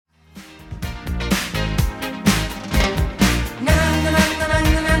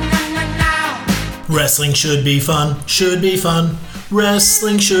Wrestling should be fun, should be fun.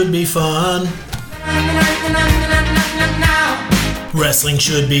 Wrestling should be fun. Wrestling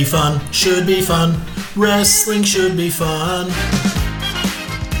should be fun, should be fun. Wrestling should be fun.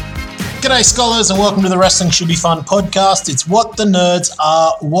 G'day scholars and welcome to the Wrestling Should Be Fun podcast. It's what the nerds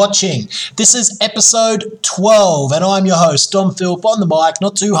are watching. This is episode 12 and I'm your host, Dom Philp, on the mic.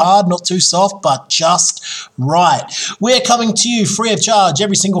 Not too hard, not too soft, but just right. We're coming to you free of charge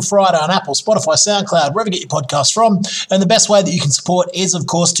every single Friday on Apple, Spotify, SoundCloud, wherever you get your podcasts from. And the best way that you can support is, of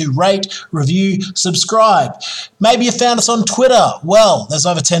course, to rate, review, subscribe. Maybe you found us on Twitter. Well, there's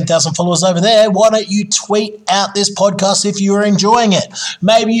over 10,000 followers over there. Why don't you tweet out this podcast if you are enjoying it?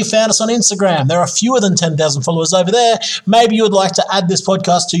 Maybe you found us on Instagram. There are fewer than 10,000 followers over there. Maybe you would like to add this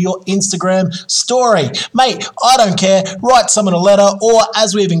podcast to your Instagram story. Mate, I don't care. Write someone a letter, or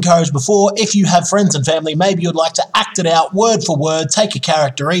as we've encouraged before, if you have friends and family, maybe you'd like to act it out word for word, take a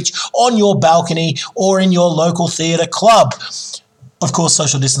character each on your balcony or in your local theatre club. Of course,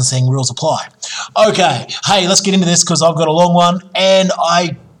 social distancing rules apply. Okay, hey, let's get into this because I've got a long one and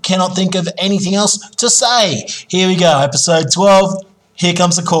I cannot think of anything else to say. Here we go, episode 12. Here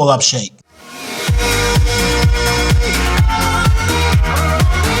comes the call-up sheet.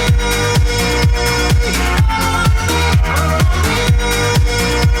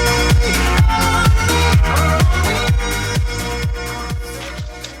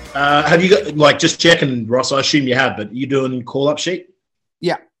 Have you got, just checking, Ross, I assume you have, but you doing call-up sheet?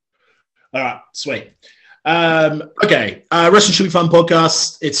 Yeah. All right, sweet. Okay, Wrestling Should Be Fun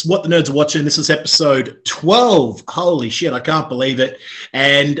podcast. It's what the nerds are watching. This is episode 12. Holy shit, I can't believe it.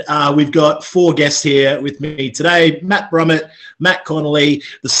 And we've got 4 guests here with me today. Matt Brummett, Matt Connolly,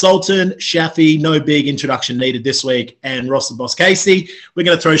 the Sultan, Shafi, no big introduction needed this week, and Ross the Boss Casey. We're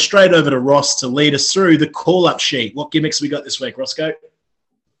going to throw straight over to Ross to lead us through the call-up sheet. What gimmicks we got this week, Roscoe?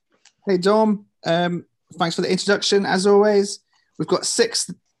 Hey, Dom. Thanks for the introduction, as always. We've got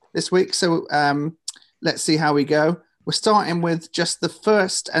 6 this week, so let's see how we go. We're starting with just the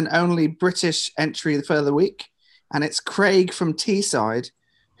first and only British entry for the week, and it's Craig from Teesside,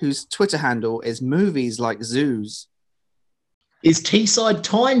 whose Twitter handle is movies like zoos. Is Teesside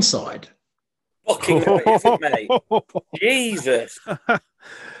Tyneside? Fucking hell, is it, mate? Jesus.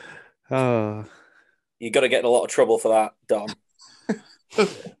 You got to get in a lot of trouble for that, Dom.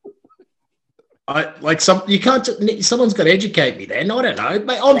 Someone's got to educate me then. I don't know.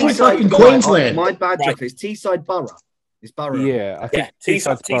 Mate, I'm from Teesside, fucking Queensland. My bad, Jeff, is Teesside Borough. It's Borough. Yeah, I think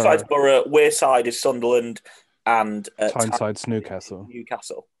Teesside's Borough, Wearside is Sunderland, and Tyneside's Newcastle.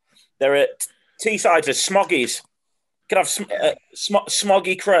 They're at Teesside's are Smoggies. Can have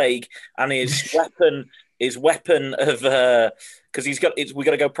Smoggy Craig and his weapon of because we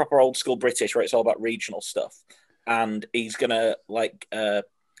got to go proper old school British where it's all about regional stuff, and he's gonna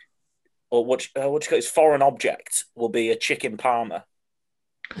or what you call his foreign object will be a chicken parma.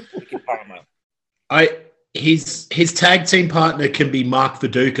 His tag team partner can be Mark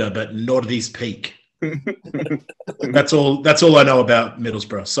Viduka, but not at his peak. That's all I know about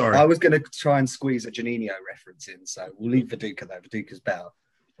Middlesbrough. Sorry. I was going to try and squeeze a Janino reference in, so we'll leave Viduka though. Viduka's better.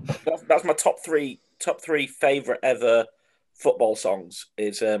 That's my top three favourite ever football songs.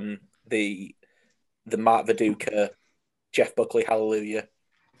 Is the Mark Viduka, Jeff Buckley Hallelujah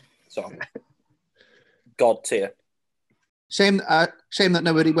song. God tier. Shame that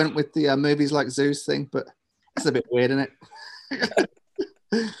nobody went with the movies like zoos thing, but that's a bit weird, isn't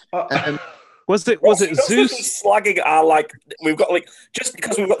it? Was it Zeus? Slagging our we've got just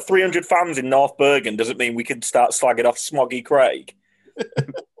because we've got 300 fans in North Bergen doesn't mean we can start slagging off Smoggy Craig.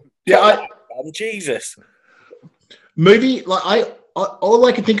 Yeah, Jesus. Movie all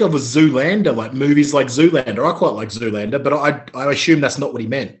I could think of was Zoolander, movies like Zoolander. I quite like Zoolander, but I assume that's not what he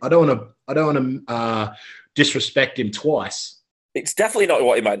meant. I don't want to disrespect him twice. It's definitely not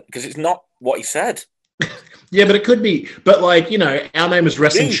what he meant because it's not what he said. Yeah, but it could be. But our name is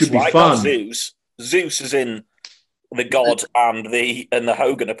Wrestling Zeus, Should Be right? Fun. Not Zeus. Zeus is in the god and the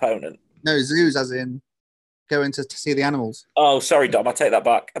Hogan opponent. No, zoos as in going to see the animals. Oh, sorry, Dom. I take that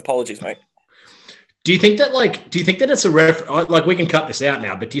back. Apologies, mate. Do you think that it's a we can cut this out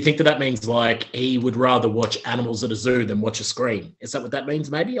now, but do you think that means he would rather watch animals at a zoo than watch a screen? Is that what that means?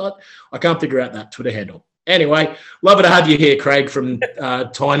 Maybe I can't figure out that Twitter handle. Anyway, lovely to have you here, Craig from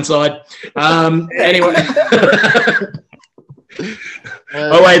Tyneside. Anyway,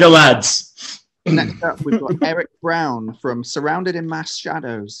 away the lads. Next up, we've got Eric Brown from Surrounded in Mass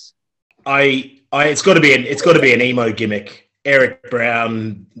Shadows. It's got to be an emo gimmick. Eric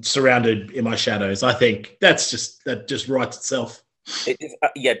Brown surrounded in my shadows. I think that just writes itself.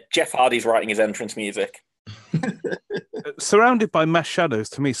 Jeff Hardy's writing his entrance music. Surrounded by mass shadows,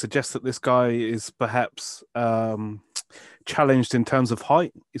 to me, suggests that this guy is perhaps challenged in terms of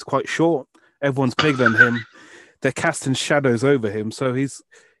height. He's quite short. Everyone's bigger than him. They're casting shadows over him, so he's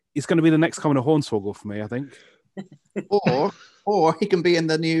going to be the next coming of Hornswoggle for me, I think. Or he can be in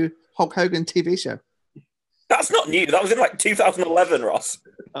the new Hulk Hogan TV show. That's not new. That was in like 2011, Ross.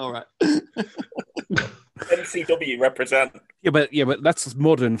 All right. NCW represent. Yeah, but that's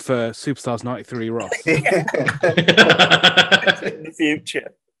modern for Superstars 93, Ross. In the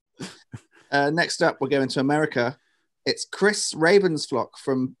future. Next up, we're going to America. It's Chris Ravensflock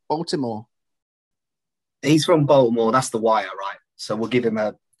from Baltimore. He's from Baltimore. That's The Wire, right? So we'll give him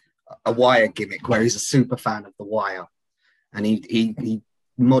a Wire gimmick where he's a super fan of The Wire, and he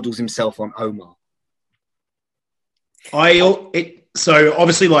models himself on Omar. So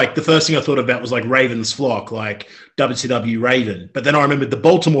obviously, like, the first thing I thought about was like Raven's flock, like WCW Raven. But then I remembered the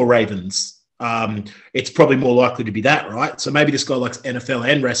Baltimore Ravens. It's probably more likely to be that, right? So maybe this guy likes NFL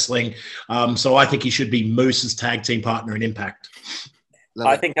and wrestling. So I think he should be Moose's tag team partner in Impact.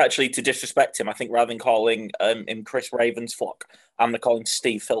 I think actually, to disrespect him, I think rather than calling him Chris Raven's flock, I'm going to call him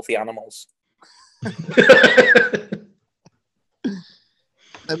Steve Filthy Animals.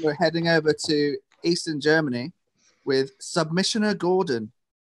 Then we're heading over to Eastern Germany with Submissioner Gordon.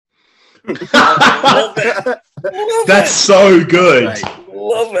 Love it. Love That's it. so good. Right.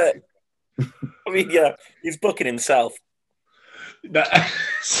 Love it. I mean, yeah, he's booking himself.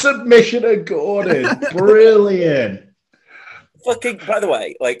 Submissioner Gordon. Brilliant. Fucking, by the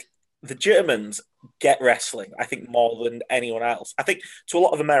way, like, the Germans get wrestling, I think, more than anyone else. I think to a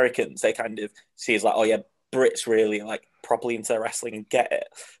lot of Americans, they kind of see as like, oh yeah, Brits really like properly into their wrestling and get it.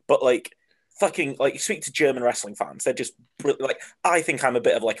 But like, fucking, like, you speak to German wrestling fans, they're just like, I think I'm a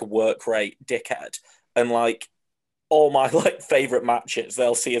bit of like a work rate dickhead, and like all my like favorite matches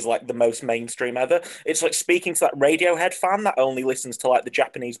they'll see as like the most mainstream ever. It's like speaking to that Radiohead fan that only listens to like the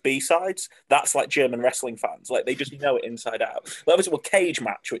Japanese B-sides. That's like German wrestling fans, like they just know it inside out. Like, obviously, well, Cage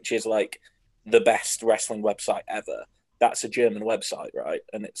Match, which is like the best wrestling website ever, that's a German website, right?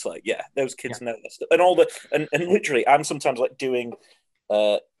 And it's like, yeah, those kids know this stuff. And all the and literally, I'm sometimes like doing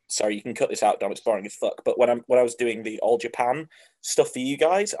sorry, you can cut this out, Dom. It's boring as fuck. But when I was doing the All Japan stuff for you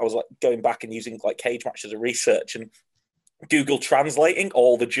guys, I was like going back and using like Cage Match as a research and Google translating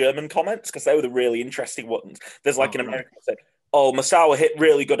all the German comments because they were the really interesting ones. There's like an American that said, "Oh, Masawa hit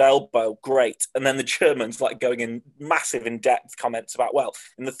really good elbow, great," and then the Germans like going in massive in-depth comments about, well,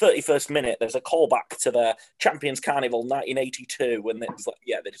 in the 31st minute, there's a callback to the Champions Carnival 1982, and it's like,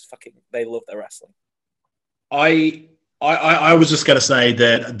 yeah, they love their wrestling. I was just going to say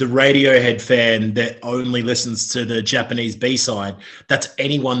that the Radiohead fan that only listens to the Japanese B-side, that's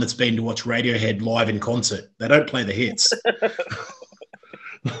anyone that's been to watch Radiohead live in concert. They don't play the hits. Play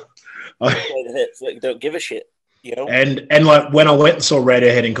the hits, like, don't give a shit, you know? And like when I went and saw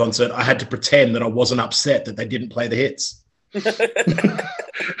Radiohead in concert, I had to pretend that I wasn't upset that they didn't play the hits. I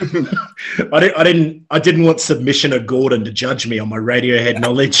didn't want Submissioner Gordon to judge me on my Radiohead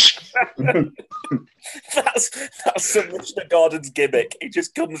knowledge. That's Submissioner Gordon's gimmick. He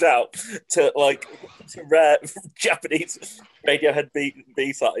just comes out to rare Japanese Radiohead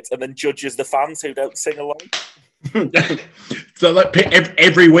B-sides and then judges the fans who don't sing along. So like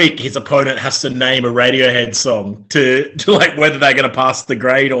every week his opponent has to name a Radiohead song to like whether they're going to pass the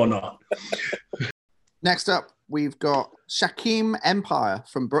grade or not. Next up, we've got Shaquem Empire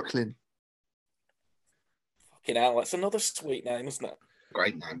from Brooklyn. Fucking hell, that's another sweet name, isn't it?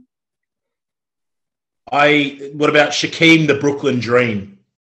 Great name. What about Shaquem the Brooklyn Dream?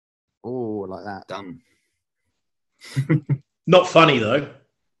 Oh, like that. Done. Not funny though.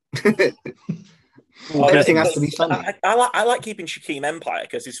 Everything has to be funny. I like keeping Shaquem Empire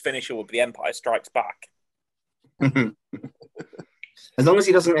because his finisher would be the Empire Strikes Back. As long as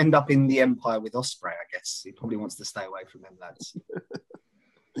he doesn't end up in the Empire with Osprey, I guess. He probably wants to stay away from them lads.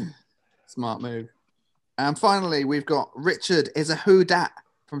 Smart move. And finally, we've got Richard is a who dat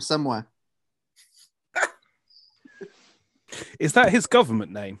from somewhere. Is that his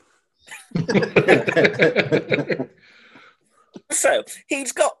government name? So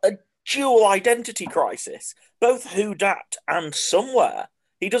he's got a dual identity crisis, both who dat and somewhere.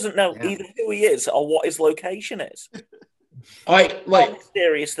 He doesn't know either who he is or what his location is. More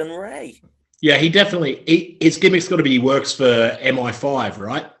mysterious than Ray. Yeah, he definitely. His gimmick's got to be he works for MI5,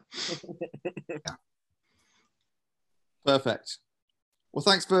 right? Perfect. Well,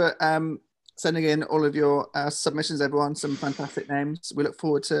 thanks for sending in all of your submissions, everyone. Some fantastic names. We look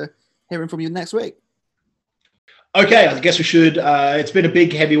forward to hearing from you next week. Okay, I guess we should. It's been a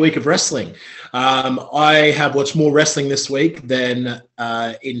big, heavy week of wrestling. I have watched more wrestling this week than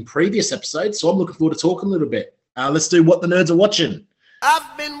in previous episodes, so I'm looking forward to talking a little bit. Let's do what the nerds are watching.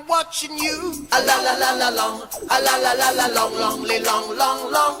 I've been watching you, a la la la la long, a la la la la long, long, long,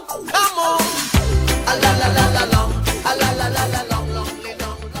 long, long. Come on, a la la la la long, a la la la la long,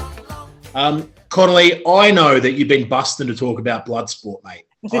 long, long. Connolly, I know that you've been busting to talk about Bloodsport, mate.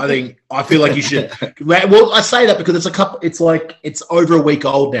 I feel like you should. Well, I say that because it's over a week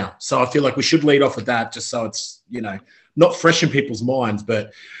old now, so I feel like we should lead off with that, just so it's not fresh in people's minds,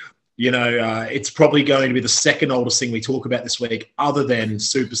 but it's probably going to be the second oldest thing we talk about this week, other than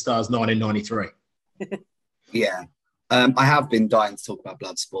Superstars 1993. Yeah, I have been dying to talk about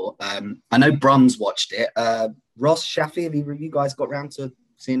Bloodsport. I know Brum's watched it. Ross, Shafi, have you guys got round to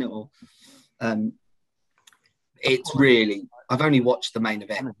seeing it all? It's really. I've only watched the main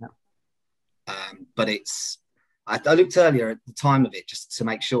event, but I looked earlier at the time of it just to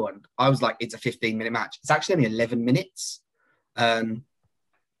make sure, and I was like, it's a 15-minute match. It's actually only 11 minutes,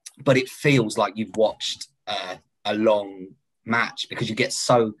 but it feels like you've watched a long match because you get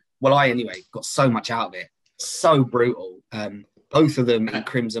got so much out of it. So brutal. Both of them in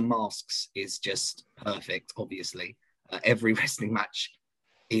Crimson Masks is just perfect, obviously. Every wrestling match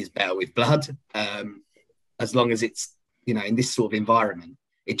is better with blood, as long as it's in this sort of environment,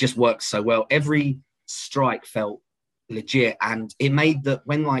 it just works so well. Every strike felt legit, and it made that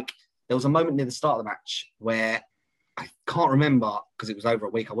when there was a moment near the start of the match where I can't remember because it was over a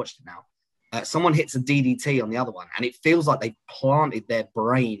week. I watched it now. Someone hits a DDT on the other one, and it feels like they planted their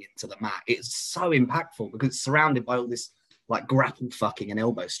brain into the mat. It's so impactful because it's surrounded by all this grapple fucking and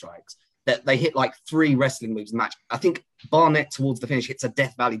elbow strikes. That they hit 3 wrestling moves in the match. I think Barnett towards the finish hits a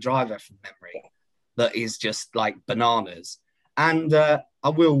Death Valley driver from memory. That is just bananas. And I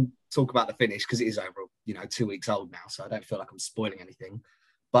will talk about the finish because it is over, 2 weeks old now, so I don't feel like I'm spoiling anything.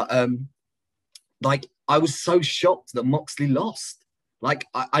 But I was so shocked that Moxley lost.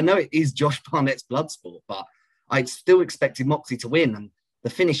 I know it is Josh Barnett's Bloodsport, but I still expected Moxley to win, and the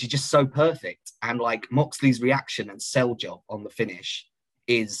finish is just so perfect. And Moxley's reaction and sell job on the finish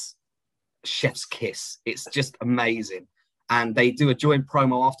is chef's kiss. It's just amazing. And they do a joint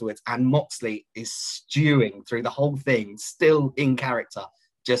promo afterwards, and Moxley is stewing through the whole thing, still in character,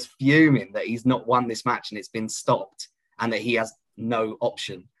 just fuming that he's not won this match and it's been stopped, and that he has no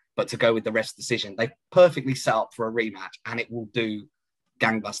option but to go with the ref's decision. They perfectly set up for a rematch, and it will do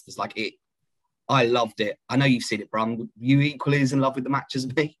gangbusters. I loved it. I know you've seen it, Brum. You equally as in love with the match as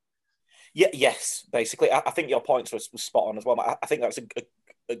me? Yeah, yes, basically. I think your points was spot on as well. I think that's a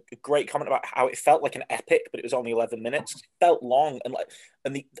great comment about how it felt like an epic, but it was only 11 minutes. It felt long, and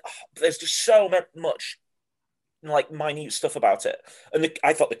there's just so much minute stuff about it. And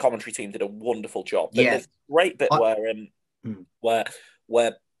I thought the commentary team did a wonderful job. Yeah. There's a great bit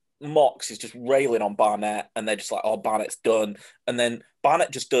where Mox is just railing on Barnett, and they're just like, "Oh, Barnett's done," and then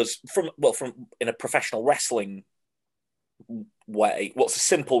Barnett just does from in a professional wrestling way, what's a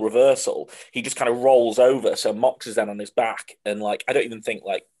simple reversal. He just kind of rolls over, so Mox is then on his back, and I don't even think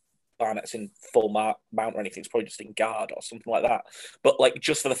Barnett's in full mount or anything. It's probably just in guard or something like that. But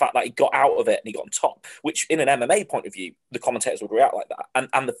just for the fact that he got out of it and he got on top, which in an MMA point of view, the commentators would react like that,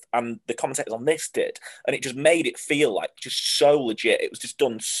 and the commentators on this did, and it just made it feel just so legit. It was just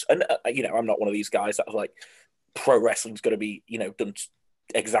done, and I'm not one of these guys that was pro wrestling's got to be done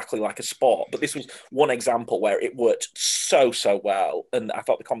exactly like a sport, but this was one example where it worked so well, and I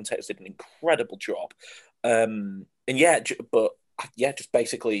thought the commentators did an incredible job. Just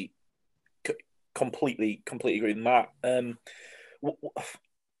basically completely agree with Matt.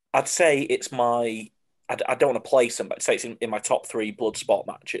 I'd say it's my. I don't want to place them, but I'd say it's in my top 3 Bloodsport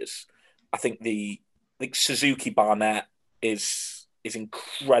matches. I think Suzuki Barnett is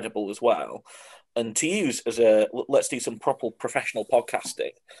incredible as well. And to use as let's do some proper professional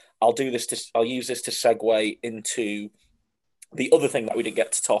podcasting. I'll use this to segue into the other thing that we didn't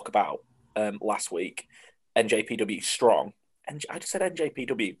get to talk about last week, NJPW Strong. And I just said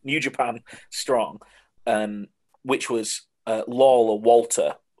NJPW, New Japan Strong, which was Lawler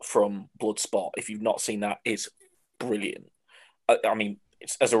Walter from Bloodsport. If you've not seen that, is brilliant. I mean,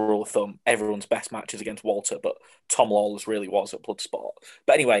 it's, as a rule of thumb, everyone's best match is against Walter, but Tom Lawler's really was at Bloodsport.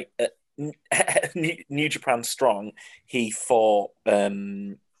 But anyway, New Japan Strong, he fought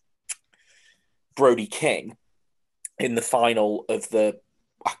Brody King in the final of I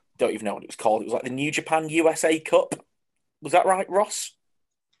don't even know what it was called. It was the New Japan USA Cup. Was that right, Ross?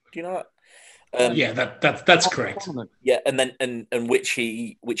 Do you know that? Yeah, that's correct. Yeah, and then and which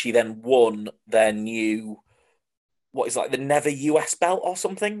he then won their new, what is the Never US belt or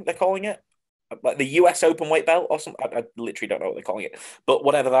something they're calling it. like the US Open weight belt or something. I literally don't know what they're calling it, but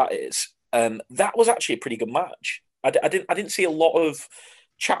whatever that is, that was actually a pretty good match. I didn't see a lot of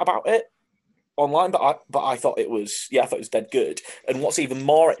chat about it online, but I thought it was dead good. And what's even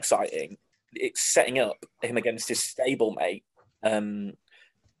more exciting, it's setting up him against his stablemate,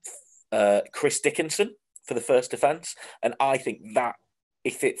 Chris Dickinson, for the first defense. And I think that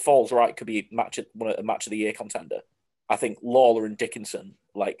if it falls right, could be a match of the year contender. I think Lawler and Dickinson,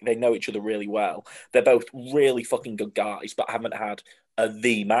 like, they know each other really well. They're both really fucking good guys, but haven't had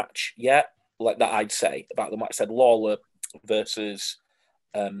the match yet, like that I'd say about them. Like I said, Lawler versus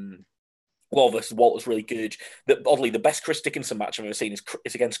Walter's really good. Oddly, the best Chris Dickinson match I've ever seen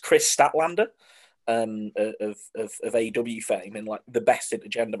is against Chris Statlander of AEW fame, and like the best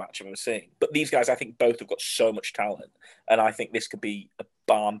intergender match I've ever seen. But these guys, I think, both have got so much talent, and I think this could be a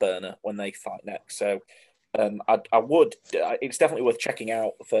barn burner when they fight next. So it's definitely worth checking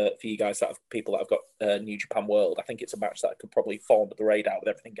out for you guys, people that have got New Japan World. I think it's a match that could probably fall under the radar with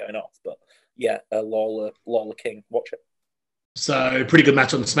everything going off. But yeah, Lawler King, watch it. So pretty good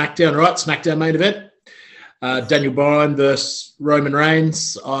match on SmackDown, right? SmackDown main event. Daniel Bryan versus Roman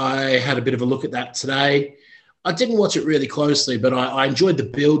Reigns. I had a bit of a look at that today. I didn't watch it really closely, but I enjoyed the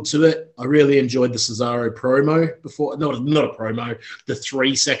build to it. I really enjoyed the Cesaro promo before. Not a promo, the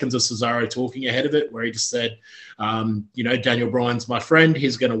 3 seconds of Cesaro talking ahead of it, where he just said, Daniel Bryan's my friend.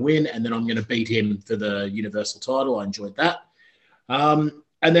 He's going to win, and then I'm going to beat him for the Universal title. I enjoyed that. And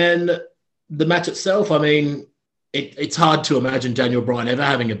then the match itself, I mean, it's hard to imagine Daniel Bryan ever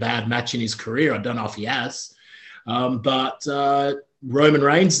having a bad match in his career. I don't know if he has. But Roman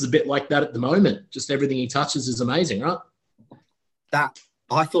Reigns is a bit like that at the moment. Just everything he touches is amazing, right?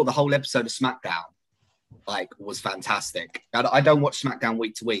 I thought the whole episode of SmackDown was fantastic. I don't watch SmackDown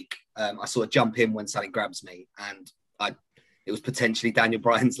week to week. I sort of jump in when something grabs me, and it was potentially Daniel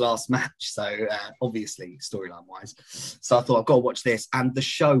Bryan's last match. So obviously, storyline wise, so I thought I've got to watch this, and the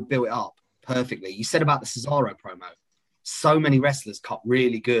show built it up perfectly. You said about the Cesaro promo. So many wrestlers cut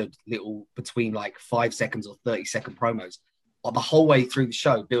really good little between 5 seconds or 30-second promos the whole way through the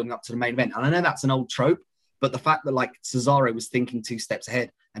show, building up to the main event. And I know that's an old trope, but the fact that Cesaro was thinking 2 steps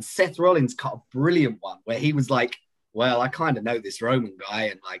ahead, and Seth Rollins cut a brilliant one where he was like, well, I kind of know this Roman guy.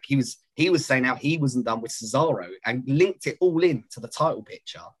 And he was saying how he wasn't done with Cesaro, and linked it all in to the title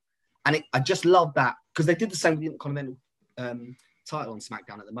picture. And I just love that, because they did the same with the Intercontinental title on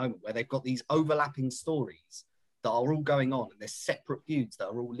SmackDown at the moment, where they've got these overlapping stories that are all going on, and there's separate feuds that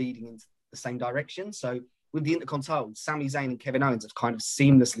are all leading into the same direction. So with the Intercon title, Sami Zayn and Kevin Owens have kind of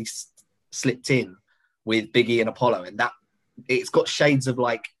seamlessly slipped in with Big E and Apollo, and that it's got shades of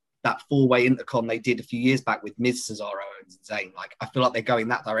that 4-way Intercon they did a few years back with Miz, Cesaro, Owens, and Zayn. I feel like they're going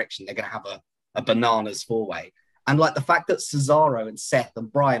that direction. They're going to have a bananas 4-way. And the fact that Cesaro and Seth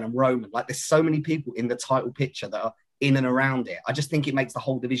and Bryan and Roman, there's so many people in the title picture that are in and around it. I just think it makes the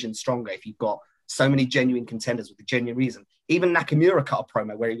whole division stronger if you've got so many genuine contenders with a genuine reason. Even Nakamura cut a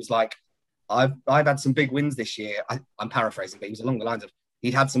promo where he was like, I've had some big wins this year. I'm paraphrasing, but he was along the lines of,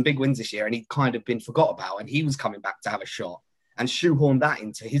 he'd had some big wins this year and he'd kind of been forgot about, and he was coming back to have a shot, and shoehorned that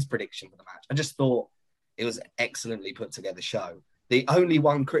into his prediction for the match. I just thought it was an excellently put together show. The only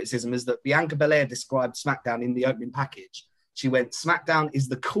one criticism is that Bianca Belair described SmackDown in the opening package. She went, SmackDown is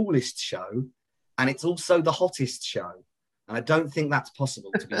the coolest show, and it's also the hottest show. And I don't think that's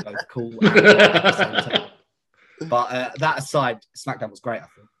possible to be both cool and hot at the same time. But that aside, SmackDown was great,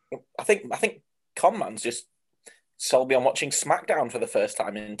 I think. I think Conman's just sold me on watching SmackDown for the first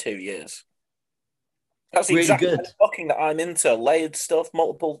time in 2 years. That's really exactly good. The booking that I'm into. Layered stuff,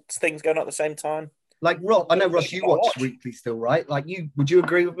 multiple things going on at the same time. Ross, I know, Ross, you watch weekly still, right? Would you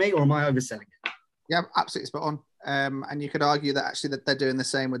agree with me, or am I overselling it? Yeah, absolutely spot on. And you could argue that actually that they're doing the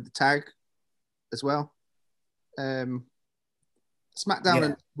same with the tag as well. SmackDown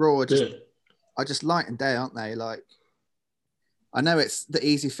and Raw are just light and day, aren't they? I know it's the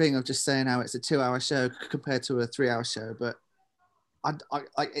easy thing of just saying how it's a 2-hour show compared to a 3-hour show, but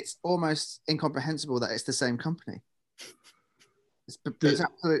it's almost incomprehensible that it's the same company. It's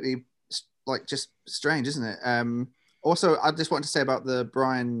absolutely just strange, isn't it? Also, I just wanted to say about the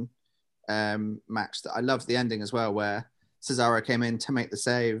Bryan match that I loved the ending as well, where Cesaro came in to make the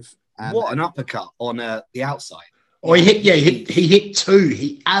save. And what an uppercut on the outside! Oh, he hit 2.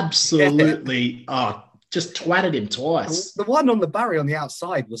 He absolutely just twatted him twice. The one on the barrier on the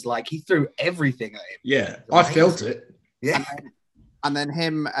outside was he threw everything at him. Yeah, I felt it. Yeah, and then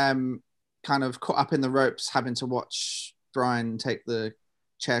him kind of caught up in the ropes, having to watch Bryan take the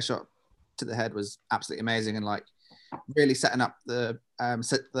chair shot to the head was absolutely amazing, and really setting up the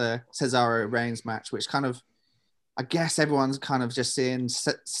Cesaro Reigns match, which kind of, I guess everyone's kind of just seeing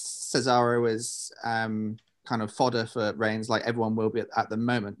Cesaro is kind of fodder for Reigns, like everyone will be at the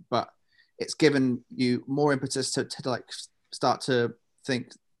moment. But it's given you more impetus to like start to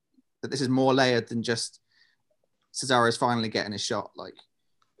think that this is more layered than just Cesaro's finally getting a shot. Like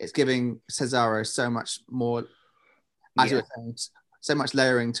it's giving Cesaro so much more, as you were saying, so much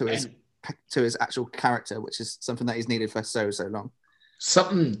layering to his actual character, which is something that he's needed for so long.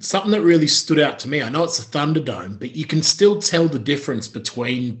 Something that really stood out to me. I know it's a Thunderdome, but you can still tell the difference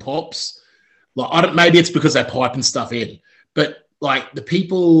between pops. Like maybe it's because they pipe and stuff in, but like the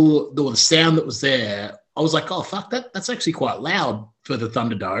people, the sound that was there, I was like, oh fuck, that's actually quite loud for the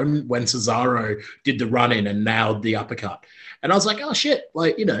Thunderdome when Cesaro did the run in and nailed the uppercut. And I was like, oh shit,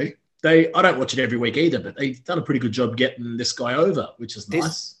 like I don't watch it every week either, but they've done a pretty good job getting this guy over, which is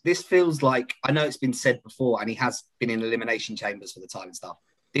nice. This feels like, I know it's been said before, and he has been in elimination chambers for the time and stuff.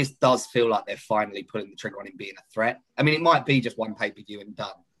 This does feel like they're finally pulling the trigger on him being a threat. I mean, it might be just one pay-per-view and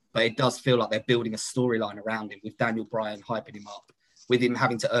done, but it does feel like they're building a storyline around him with Daniel Bryan hyping him up, with him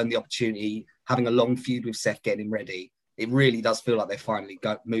having to earn the opportunity, having a long feud with Seth, getting him ready. It really does feel like they're finally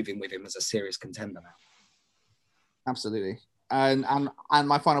moving with him as a serious contender now. Absolutely. And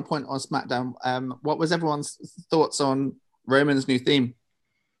my final point on SmackDown, what was everyone's thoughts on Roman's new theme?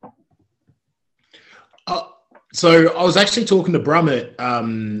 So I was actually talking to Brummett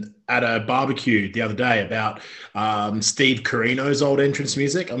at a barbecue the other day about Steve Corino's old entrance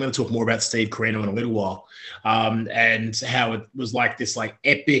music. I'm going to talk more about Steve Corino in a little while, and how it was like this like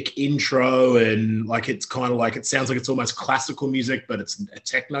epic intro, and like it's kind of like it sounds like it's almost classical music, but it's a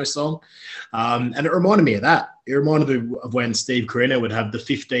techno song, and it reminded me of that. It reminded me of when Steve Corino would have the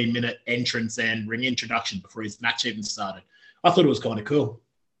 15-minute entrance and ring introduction before his match even started. I thought it was kind of cool.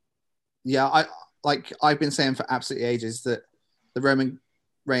 Yeah, I've been saying for absolutely ages that the Roman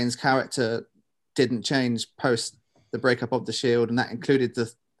Reigns character didn't change post the breakup of the Shield, and that included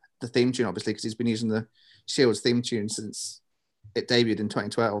the theme tune, obviously, because he's been using the Shield's theme tune since it debuted in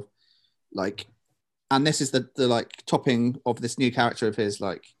 2012. Like, and this is the like topping of this new character of his.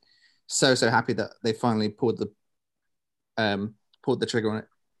 Like, so happy that they finally pulled the trigger on it.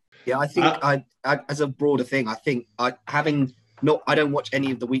 Yeah, I think I as a broader thing, I think I don't watch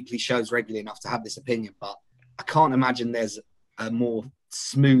any of the weekly shows regularly enough to have this opinion, but I can't imagine there's a more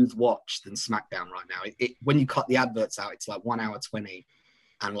smooth watch than SmackDown right now. It when you cut the adverts out, it's like 1 hour 20,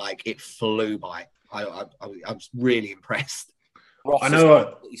 and like it flew by. I was really impressed. Ross I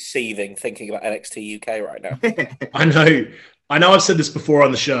know is seething thinking about NXT UK right now. I know I've said this before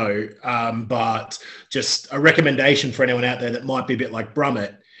on the show, but just a recommendation for anyone out there that might be a bit like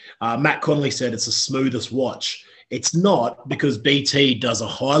Brummett. Matt Connolly said it's the smoothest watch. It's not, because BT does a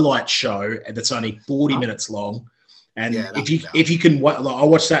highlight show that's only 40 minutes long. And if you can, like, I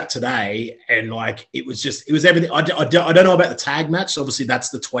watched that today, and like it was everything. I don't know about the tag match. Obviously, that's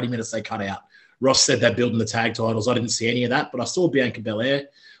the 20 minutes they cut out. Ross said they're building the tag titles. I didn't see any of that, but I saw Bianca Belair.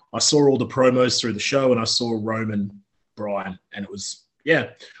 I saw all the promos through the show, and I saw Roman Bryan, and it was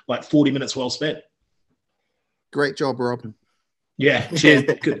like 40 minutes well spent. Great job, Rob. Yeah, cheers.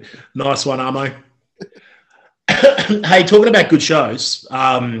 Good. Nice one, Armo. Hey, talking about good shows,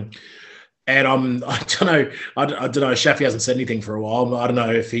 and I don't know. Shafi hasn't said anything for a while. I don't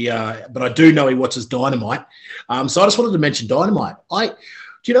know if he, but I do know he watches Dynamite. So I just wanted to mention Dynamite.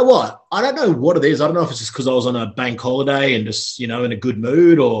 Do you know what? I don't know what it is. I don't know if it's just because I was on a bank holiday and just, in a good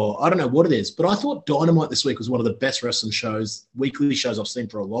mood, or I don't know what it is. But I thought Dynamite this week was one of the best wrestling shows, weekly shows I've seen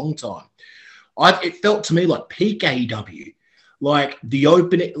for a long time. It felt to me like peak AEW. Like the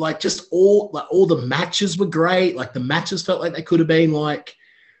opening, like just all the matches were great. Like the matches felt like they could have been like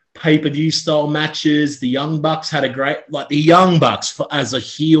pay-per-view style matches. The Young Bucks had a great, like the Young Bucks as a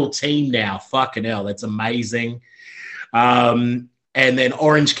heel team now. Fucking hell, that's amazing. And then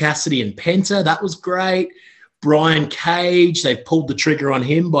Orange Cassidy and Penta, that was great. Brian Cage, they pulled the trigger on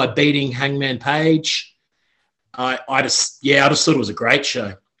him by beating Hangman Page. I just thought it was a great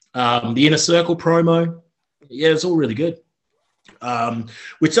show. The Inner Circle promo, it's all really good.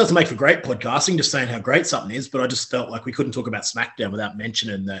 Which doesn't make for great podcasting, just saying how great something is, but I just felt like we couldn't talk about SmackDown without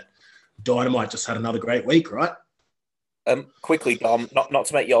mentioning that Dynamite just had another great week, right? Quickly, Dom, not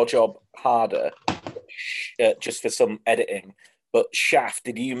to make your job harder, just for some editing, but Shaft,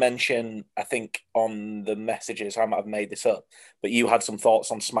 did you mention, I think on the messages, I might have made this up, but you had some thoughts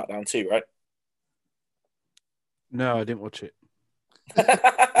on SmackDown too, right? No, I didn't watch it.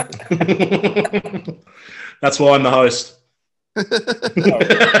 That's why I'm the host.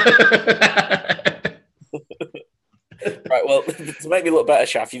 Right, well, to make me look better,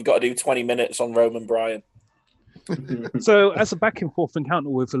 Shaft, you've got to do 20 minutes on Roman Bryan. So as a back and forth encounter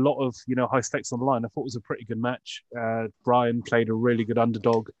with a lot of high stakes on the line, I thought it was a pretty good match. Brian played a really good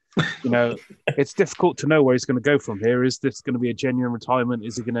underdog. It's difficult to know where he's going to go from here. Is this going to be a genuine retirement?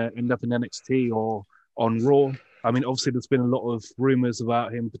 Is he going to end up in NXT or on Raw? I mean, obviously there's been a lot of rumors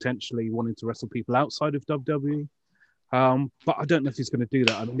about him potentially wanting to wrestle people outside of WWE. But I don't know if he's going to do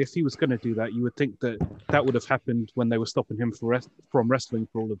that. I mean, if he was going to do that, you would think that would have happened when they were stopping him from wrestling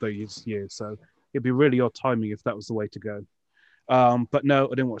for all of those years. So it'd be really odd timing if that was the way to go. But no, I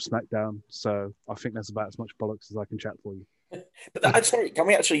didn't watch SmackDown, so I think that's about as much bollocks as I can chat for you. But I'm sorry, can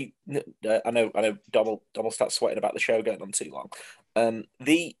we actually? I know. Dom will start sweating about the show going on too long.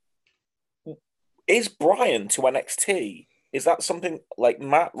 Is Brian to NXT? Is that something like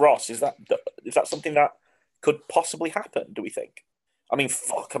Matt Ross? Is that something that could possibly happen? Do we think? I mean,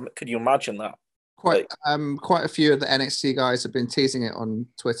 fuck! Could you imagine that? Quite a few of the NXT guys have been teasing it on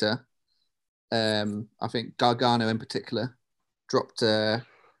Twitter. I think Gargano in particular dropped a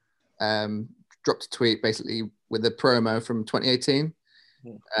tweet basically with a promo from 2018,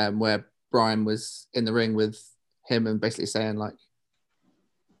 where Brian was in the ring with him and basically saying like,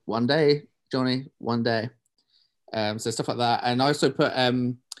 "One day, Johnny, one day." So stuff like that. And I also put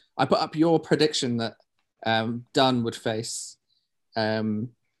up your prediction that Dunn would face Brian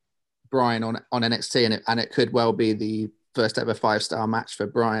on NXT, and it could well be the first ever 5-star match for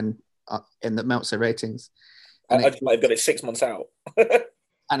Brian in the Meltzer ratings. And I've got it 6 months out.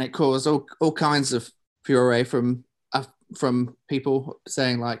 And it caused all kinds of furore from people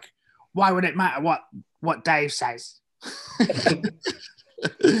saying like, "Why would it matter what Dave says?"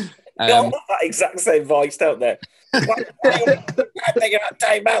 They all have that exact same voice, don't they? I'm thinking about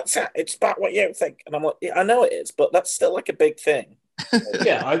Dave Meltzer. It's about what you think, and I'm like, yeah, I know it is, but that's still like a big thing.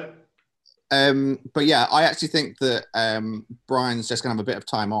 Yeah. But yeah, I actually think that Brian's just gonna have a bit of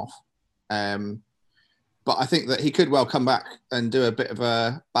time off. But I think that he could well come back and do a bit of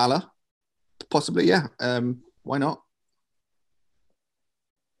a Balor, possibly. Yeah, why not?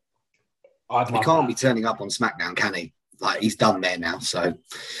 He can't be turning up on SmackDown, can he? Like, he's done there now. So,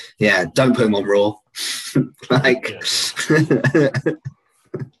 yeah, don't put him on Raw.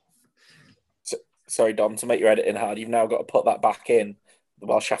 Sorry, Dom, to make your editing hard, you've now got to put that back in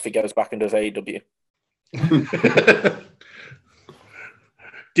while Shafi goes back and does AEW.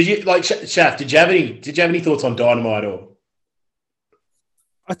 Did you like Shaf? Did you have any thoughts on Dynamite or?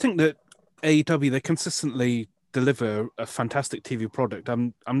 I think that AEW, they consistently deliver a fantastic TV product.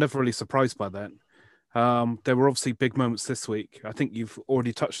 I'm never really surprised by that. There were obviously big moments this week. I think you've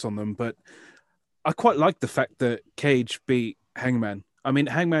already touched on them, but I quite like the fact that Cage beat Hangman. I mean,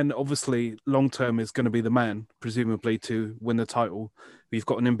 Hangman obviously long term is going to be the man, presumably, to win the title. We've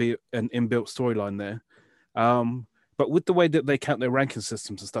got an inbuilt storyline there. But with the way that they count their ranking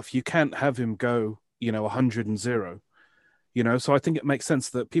systems and stuff, you can't have him go, 100 and 0. So I think it makes sense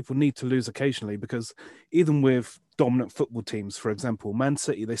that people need to lose occasionally, because even with dominant football teams, for example, Man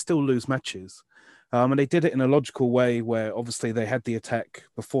City, they still lose matches. And they did it in a logical way where obviously they had the attack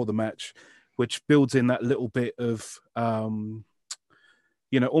before the match, which builds in that little bit of, almost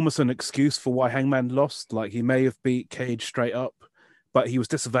an excuse for why Hangman lost. Like, he may have beat Cage straight up, but he was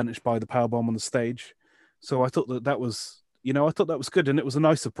disadvantaged by the powerbomb on the stage. So I thought that was good, and it was a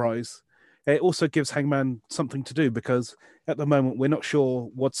nice surprise. It also gives Hangman something to do, because at the moment we're not sure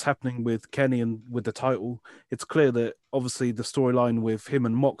what's happening with Kenny and with the title. It's clear that obviously the storyline with him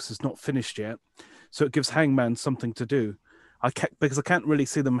and Mox is not finished yet. So it gives Hangman something to do. Because I can't really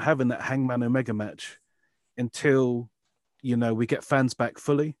see them having that Hangman Omega match until, we get fans back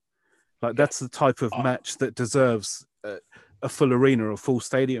fully. Like, that's the type of match that deserves a full arena, a full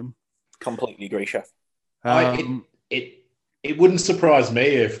stadium. Completely agree, Chef. It wouldn't surprise me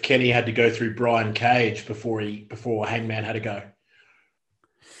if Kenny had to go through Brian Cage before Hangman had to go.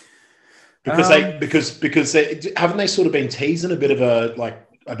 Because haven't they sort of been teasing a bit of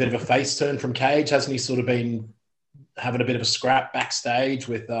a face turn from Cage? Hasn't he sort of been having a bit of a scrap backstage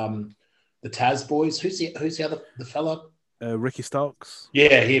with the Taz boys? Who's the other fella? Ricky Starks.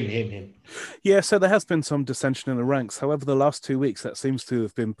 Yeah, him. Yeah, so there has been some dissension in the ranks. However, the last 2 weeks that seems to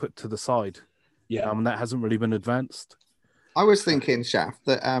have been put to the side. Yeah, and that hasn't really been advanced. I was thinking, Shaft,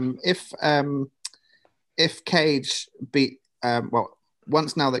 that if Cage beat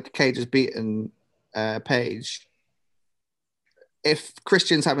once now that Cage has beaten Page, if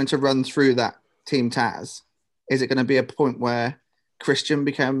Christian's having to run through that Team Taz, is it going to be a point where Christian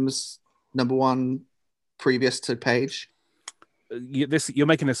becomes number one previous to Page? You're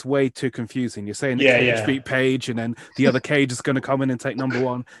making this way too confusing. You're saying Cage beat Page, and then the other Cage is going to come in and take number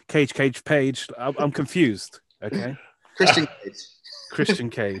one. Cage, Page. I'm confused. Okay. Christian Cage. Christian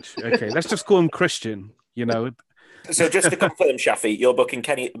Cage. Okay, let's just call him Christian. So just to confirm, Shafi, you're booking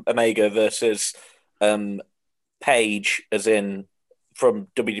Kenny Omega versus Paige, as in from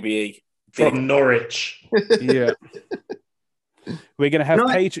WWE. From Norwich. Yeah. We're going to have No,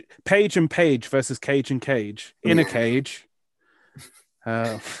 I- Paige and Paige versus Cage and Cage in a cage.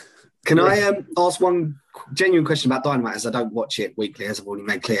 Can I ask one genuine question about Dynamite, as I don't watch it weekly, as I've already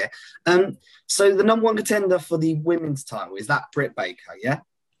made clear? So the number one contender for the women's title, is that Britt Baker, yeah?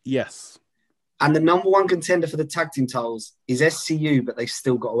 Yes. And the number one contender for the tag team titles is SCU, but they've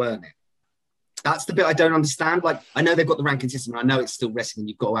still got to earn it. That's the bit I don't understand. Like, I know they've got the ranking system, and I know it's still wrestling,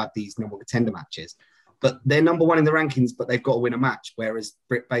 you've got to have these number one contender matches. But they're number one in the rankings, but they've got to win a match, whereas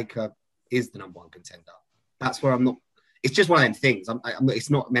Britt Baker is the number one contender. That's where I'm not... It's just one of them things.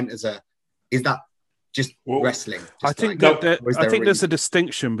 It's not meant as a... Is that just wrestling? Just I think there's a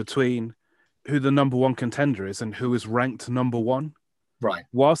distinction between who the number one contender is and who is ranked number one. Right.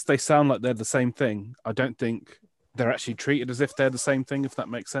 Whilst they sound like they're the same thing, I don't think they're actually treated as if they're the same thing, if that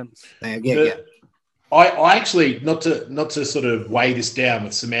makes sense. Yeah. I actually, not to sort of weigh this down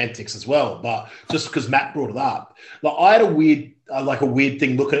with semantics as well, but just because Matt brought it up, like I had a weird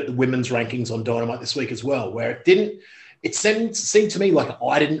thing looking at the women's rankings on Dynamite this week as well, where it seemed to me like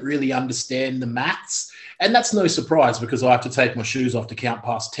I didn't really understand the maths, and that's no surprise because I have to take my shoes off to count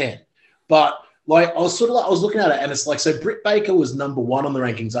past 10. But like I was looking at it, and it's like, so Britt Baker was number one on the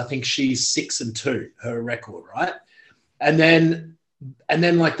rankings. I think she's 6-2, her record, right? And then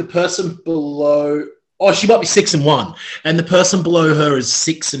like the person below, she might be 6-1, and the person below her is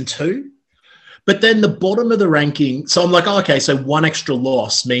 6-2. But then the bottom of the ranking, so I'm like, oh, okay, so one extra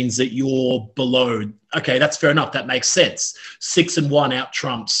loss means that you're below. Okay, that's fair enough. That makes sense. 6-1 out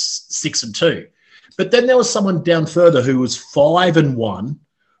trumps 6-2. But then there was someone down further who was 5-1,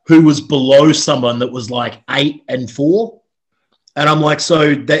 who was below someone that was like 8-4. And I'm like,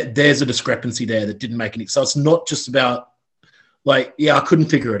 so there's a discrepancy there that didn't make any sense. So it's not just about like, yeah, I couldn't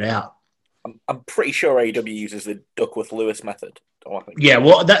figure it out. I'm pretty sure AEW uses the Duckworth-Lewis method. Yeah,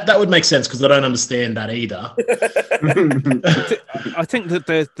 well, that would make sense because I don't understand that either. I think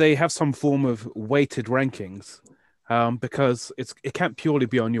that they have some form of weighted rankings because it can't purely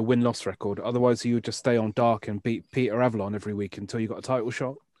be on your win-loss record. Otherwise, you would just stay on Dark and beat Peter Avalon every week until you got a title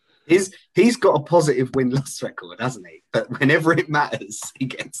shot. He's got a positive win-loss record, hasn't he? But whenever it matters, he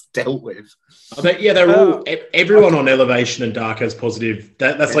gets dealt with. They're all everyone on Elevation and Dark has positive.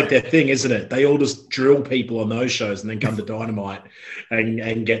 That's like their thing, isn't it? They all just drill people on those shows and then come to Dynamite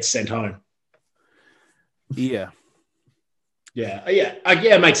and get sent home. Yeah.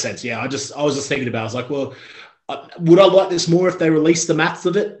 It makes sense. Yeah, I was just thinking about. I was like, well, would I like this more if they released the maths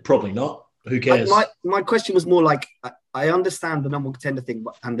of it? Probably not. Who cares? My question was more like, I understand the number one contender thing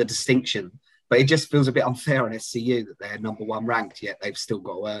and the distinction, but it just feels a bit unfair on SCU that they're number one ranked, yet they've still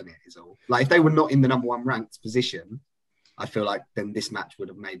got to earn it, is all. Like, if they were not in the number one ranked position, I feel like then this match would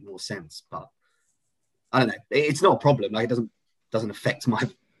have made more sense. But I don't know. It's not a problem. Like, it doesn't affect my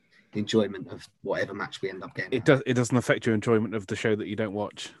enjoyment of whatever match we end up getting. It doesn't affect your enjoyment of the show that you don't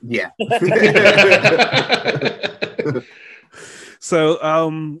watch. Yeah.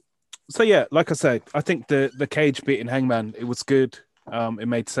 So yeah, like I said, I think the Cage beating Hangman, it was good. It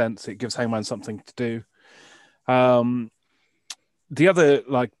made sense. It gives Hangman something to do. The other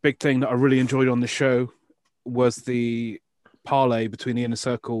like big thing that I really enjoyed on the show was the parlay between the Inner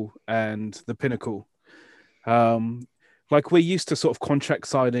Circle and the Pinnacle. Like we're used to sort of contract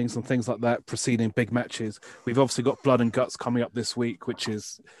signings and things like that preceding big matches. We've obviously got Blood and Guts coming up this week, which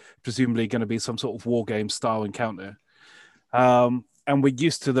is presumably going to be some sort of war game style encounter. And we're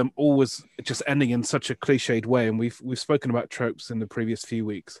used to them always just ending in such a cliched way. And we've spoken about tropes in the previous few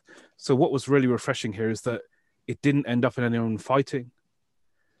weeks. So what was really refreshing here is that it didn't end up in anyone fighting.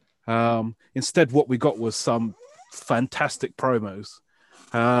 Instead, what we got was some fantastic promos.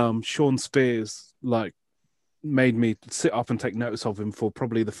 Sean Spears made me sit up and take notice of him for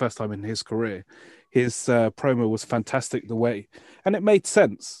probably the first time in his career. His promo was fantastic and it made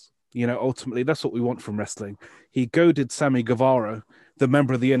sense. You know, ultimately, that's what we want from wrestling. He goaded Sammy Guevara, the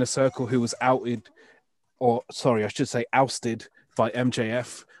member of the Inner Circle who was ousted by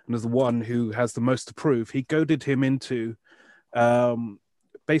MJF and is the one who has the most to prove. He goaded him into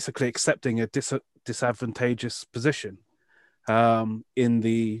basically accepting a disadvantageous position in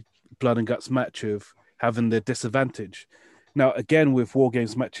the Blood and Guts match of having the disadvantage. Now, again, with War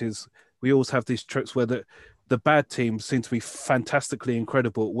Games matches, we always have these tropes where the bad teams seem to be fantastically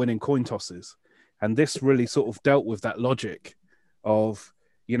incredible at winning coin tosses. And this really sort of dealt with that logic of,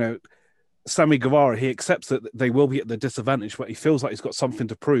 you know, Sammy Guevara, he accepts that they will be at the disadvantage, but he feels like he's got something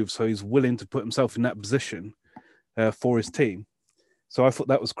to prove. So he's willing to put himself in that position for his team. So I thought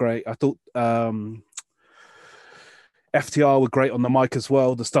that was great. I thought FTR were great on the mic as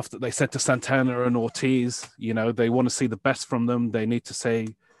well. The stuff that they said to Santana and Ortiz, they want to see the best from them. They need to say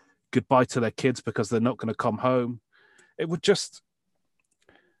goodbye to their kids because they're not going to come home. It was,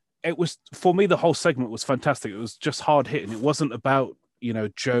 for me, the whole segment was fantastic. It was just hard hitting. It wasn't about,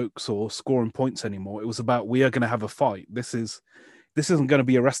 jokes or scoring points anymore. It was about, we are going to have a fight. This isn't going to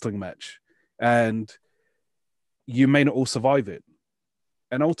be a wrestling match. And you may not all survive it.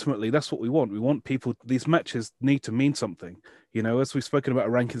 And ultimately, that's what we want. We want people, these matches need to mean something. As we've spoken about a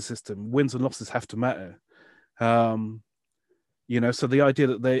ranking system, wins and losses have to matter. So the idea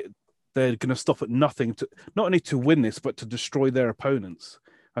that they're going to stop at nothing, to not only to win this, but to destroy their opponents,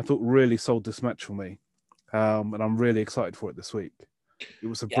 I thought really sold this match for me. And I'm really excited for it this week. It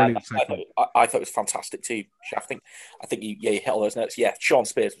was a brilliant segment. I thought it was fantastic too. I think you hit all those notes. Yeah, Sean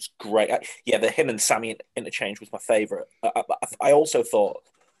Spears was great. The him and Sammy interchange was my favourite. I also thought,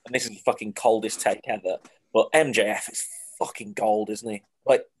 and this is the fucking coldest take ever, but MJF is fucking gold, isn't he?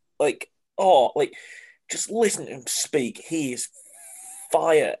 Just listen to him speak. He is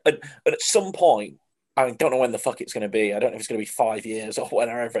fire. And at some point, I don't know when the fuck it's going to be. I don't know if it's going to be 5 years or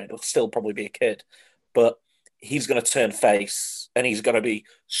whatever. It'll still probably be a kid, but he's going to turn face. And he's going to be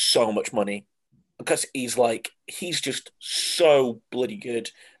so much money because he's just so bloody good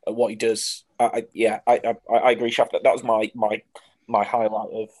at what he does. I agree, Shaft. That was my highlight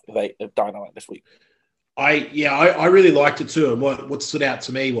of Dynamite this week. I really liked it too. And what stood out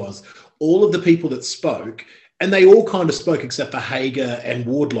to me was all of the people that spoke, and they all kind of spoke except for Hager and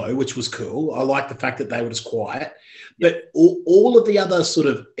Wardlow, which was cool. I like the fact that they were just quiet. But all of the other sort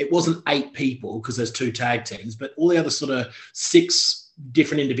of, it wasn't 8 people because there's 2 tag teams, but all the other sort of 6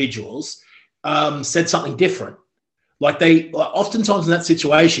 different individuals said something different. Oftentimes in that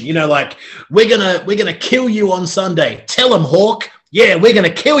situation, we're gonna kill you on Sunday. Tell them, Hawk. Yeah, we're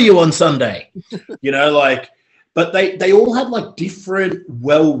gonna kill you on Sunday. But they all had different,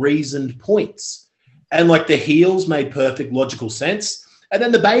 well-reasoned points, and the heels made perfect logical sense. And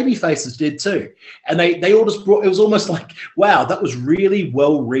then the baby faces did too. And they all just brought, it was almost like, wow, that was really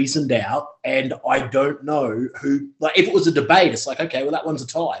well reasoned out. And I don't know who, if it was a debate, it's okay, well, that one's a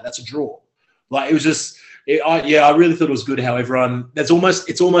tie. That's a draw. It was just, I really thought it was good how everyone, it's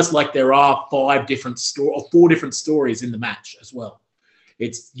almost like there are 4 different stories in the match as well.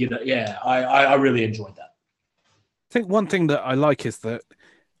 It's, I really enjoyed that. I think one thing that I like is that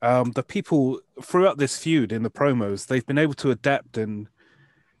the people throughout this feud in the promos, they've been able to adapt. And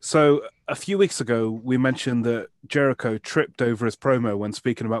so a few weeks ago, we mentioned that Jericho tripped over his promo when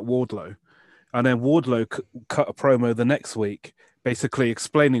speaking about Wardlow. And then Wardlow cut a promo the next week, basically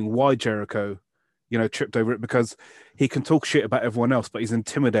explaining why Jericho, tripped over it, because he can talk shit about everyone else, but he's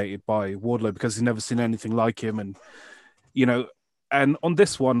intimidated by Wardlow because he's never seen anything like him. And, and on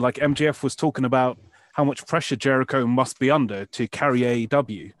this one, MJF was talking about how much pressure Jericho must be under to carry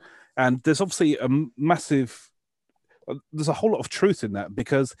AEW. And there's obviously there's a whole lot of truth in that,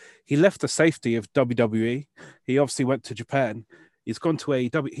 because he left the safety of WWE. He obviously went to Japan. He's gone to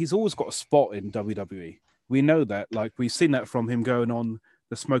AEW. He's always got a spot in WWE. We know that. We've seen that from him going on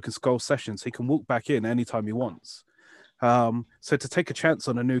the Smoke and Skull sessions. He can walk back in anytime he wants. So to take a chance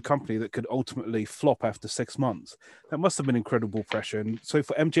on a new company that could ultimately flop after 6 months, that must have been incredible pressure. And so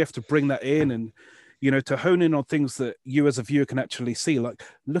for MJF to bring that in and, to hone in on things that you as a viewer can actually see,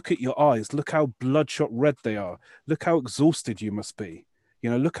 look at your eyes, look how bloodshot red they are, look how exhausted you must be,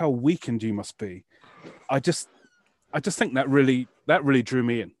 look how weakened you must be. I just think that really drew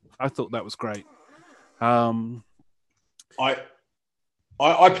me in. I thought that was great. I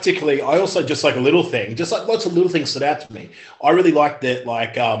particularly, I also just a little thing, lots of little things stood out to me. I really liked that,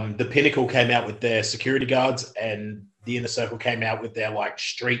 the Pinnacle came out with their security guards and the Inner Circle came out with their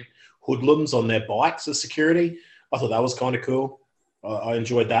street hoodlums on their bikes as security. I thought that was kind of cool. I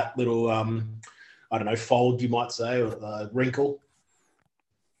enjoyed that little, fold, you might say, or wrinkle.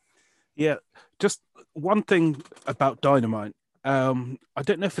 Yeah, just one thing about Dynamite. I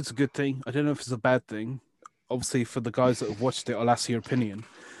don't know if it's a good thing. I don't know if it's a bad thing. Obviously, for the guys that have watched it, I'll ask your opinion.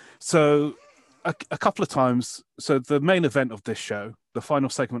 So a couple of times, so the main event of this show, the final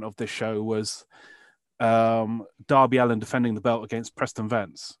segment of this show was Darby Allin defending the belt against Preston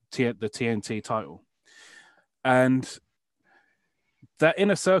Vance, the TNT title. And that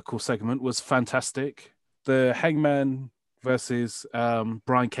Inner Circle segment was fantastic. The Hangman versus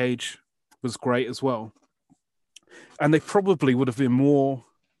Brian Cage was great as well. And they probably would have been more,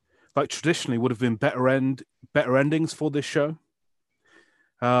 traditionally would have been better endings for this show.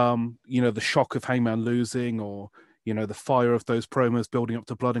 The shock of Hangman losing, or, the fire of those promos building up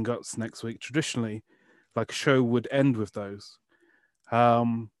to Blood and Guts next week. Traditionally, a show would end with those.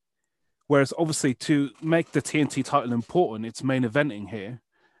 When Whereas obviously to make the TNT title important, it's main eventing here,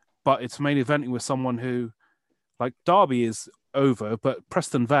 but it's main eventing with someone who, like, Darby is over, but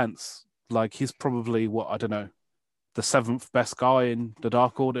Preston Vance, like, he's probably I don't know, the 7th best guy in the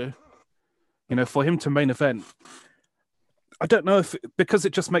Dark Order. You know, for him to main event, I don't know if, because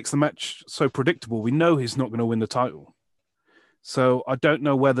it just makes the match so predictable, we know he's not going to win the title. So I don't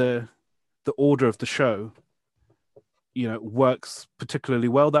know whether the order of the show, you know, works particularly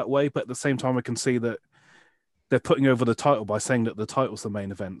well that way, but at the same time, I can see that they're putting over the title by saying that the title's the main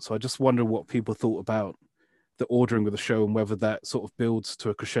event. So I just wonder what people thought about the ordering of the show and whether that sort of builds to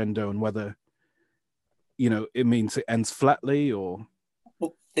a crescendo and whether, you know, it means it ends flatly or...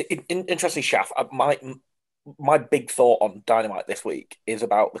 Well, interesting, Shaf. My big thought on Dynamite this week is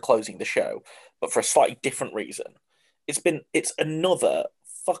about the closing the show, but for a slightly different reason. It's another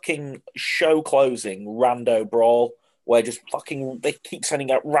fucking show closing rando brawl where just fucking they keep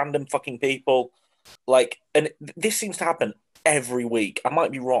sending out random fucking people, like, and this seems to happen every week. I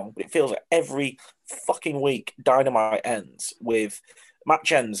might be wrong, but it feels like every fucking week Dynamite ends with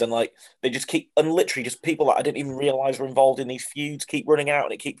match ends, and like they just keep, and literally just people that I didn't even realize were involved in these feuds keep running out,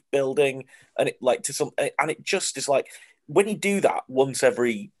 and it keeps building, and it like to some, and it just is like when you do that once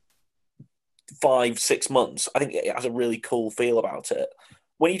every 5-6 months, I think it has a really cool feel about it.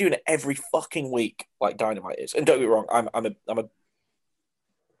 When you're doing it every fucking week, like Dynamite is, and don't get me wrong, I'm a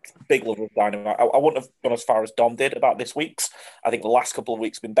big lover of Dynamite. I wouldn't have gone as far as Dom did about this week's. I think the last couple of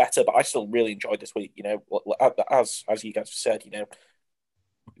weeks have been better, but I still really enjoyed this week. You know, as you guys have said, you know,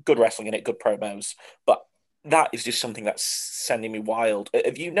 good wrestling in it, good promos, but that is just something that's sending me wild.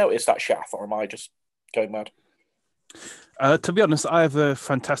 Have you noticed that, Shaf, or am I just going mad? To be honest, I have a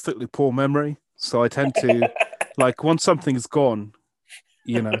fantastically poor memory, so I tend to, like, once something's gone,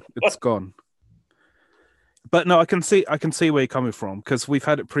 you know, it's gone. But no, I can see where you're coming from, because we've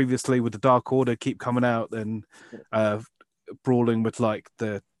had it previously with the Dark Order keep coming out and brawling with like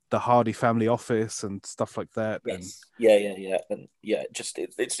the Hardy family office and stuff like that. Yes. And just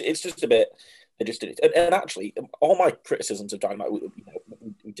it's just a bit. They just did it, and actually, all my criticisms of Dynamite,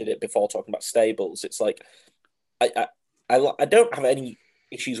 we did it before talking about stables. It's like I don't have any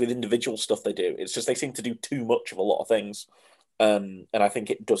issues with individual stuff they do. It's just they seem to do too much of a lot of things, and I think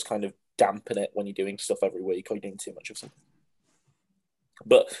it does kind of dampen it when you're doing stuff every week or you're doing too much of something.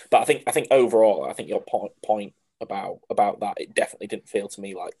 But I think overall, I think your point about that, it definitely didn't feel to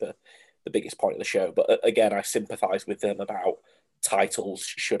me like the biggest point of the show. But again, I sympathise with them about titles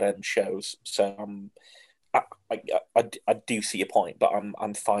should end shows. So I do see your point, but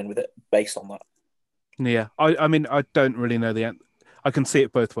I'm fine with it based on that. Yeah, I mean, I don't really know the end. I can see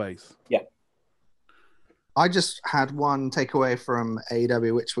it both ways. Yeah. I just had one takeaway from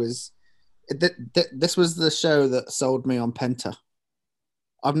AEW, which was this was the show that sold me on Penta.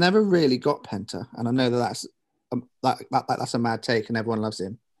 I've never really got Penta, and I know that's a mad take, and everyone loves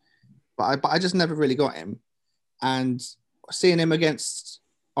him. But I just never really got him, and seeing him against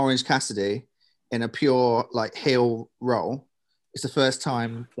Orange Cassidy in a pure like heel role is the first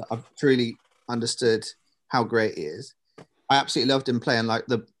time that I've truly understood how great he is. I absolutely loved him playing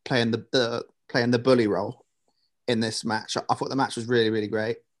the bully role in this match. I thought the match was really, really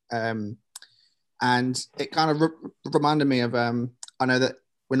great. And it kind of reminded me of, I know that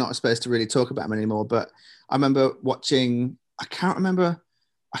we're not supposed to really talk about him anymore, but I remember watching, I can't remember,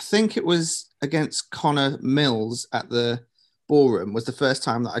 I think it was against Connor Mills at the Ballroom was the first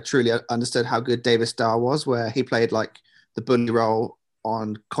time that I truly understood how good David Starr was, where he played like the bully role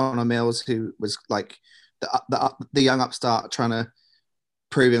on Connor Mills, who was like the young upstart trying to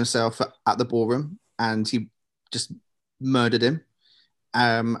prove himself at the Ballroom, and he just murdered him.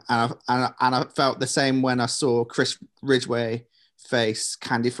 And I felt the same when I saw Chris Ridgway face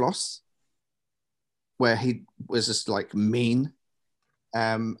Candy Floss, where he was just like mean.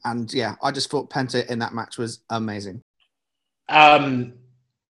 And yeah, I just thought Penta in that match was amazing.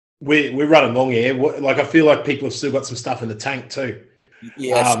 We're running long here. Like, I feel like people have still got some stuff in the tank too.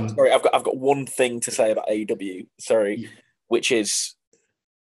 Yes, sorry, I've got one thing to say about AEW. Sorry, which is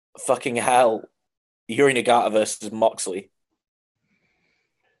fucking hell. Yuri Nagata versus Moxley.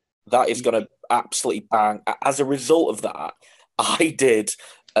 That is going to absolutely bang. As a result of that, I did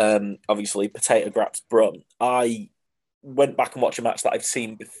obviously Potato Graps Brun. I went back and watched a match that I've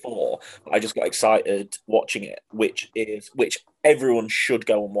seen before. I just got excited watching it, which everyone should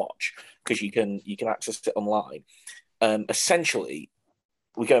go and watch because you can access it online. Essentially,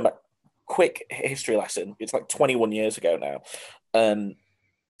 we're going back. Quick history lesson. It's like 21 years ago now,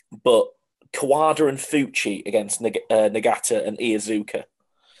 but Kawada and Fuchi against Nagata and Iizuka.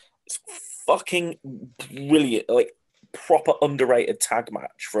 It's fucking brilliant, like proper underrated tag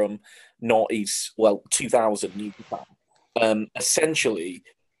match from noughties, 2000 New Japan. Essentially,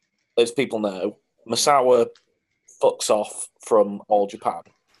 as people know, Misawa fucks off from All Japan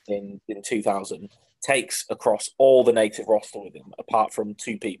in 2000, takes across all the native roster with him, apart from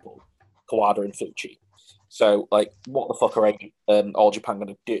two people, Kawada and Fuchi. So, like, what the fuck are All Japan going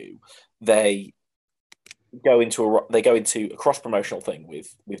to do? They go into a cross promotional thing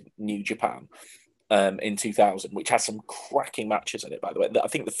with New Japan in 2000, which has some cracking matches in it. By the way, I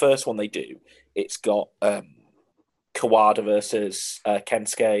think the first one they do, it's got Kawada versus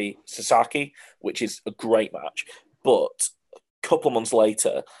Kensuke Sasaki, which is a great match. But a couple of months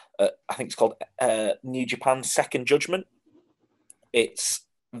later, I think it's called New Japan Second Judgment. It's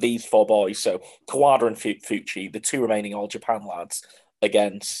these four boys, so Kawada and Fuchi, the two remaining All Japan lads,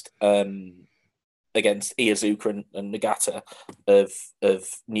 against Iizuka and Nagata of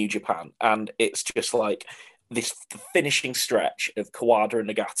New Japan, and it's just like this finishing stretch of Kawada and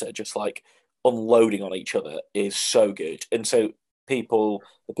Nagata just like unloading on each other is so good. And so the people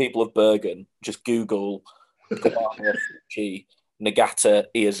of Bergen, just Google Kawada, Fuchi, Nagata,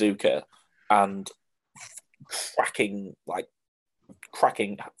 Iizuka, and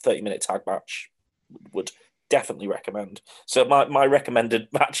cracking 30-minute tag match. Would definitely recommend. So my recommended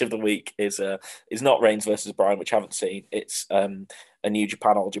match of the week is not Reigns versus Bryan, which I haven't seen. It's a New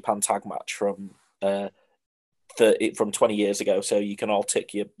Japan All Japan tag match from 20 years ago. So you can all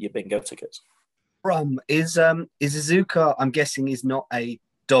tick your bingo tickets. Is Iizuka, I'm guessing, is not a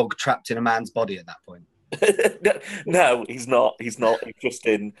dog trapped in a man's body at that point. No, he's not. He's just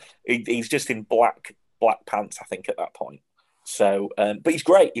in black pants, I think, at that point. So, but he's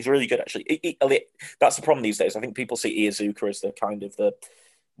great. He's really good, actually. That's the problem these days. I think people see Iizuka as the kind of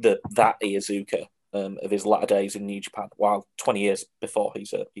that Iizuka of his latter days in New Japan. While 20 years before,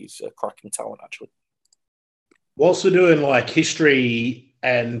 he's a cracking talent, actually. Whilst we're doing like history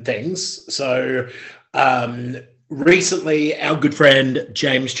and things, so recently our good friend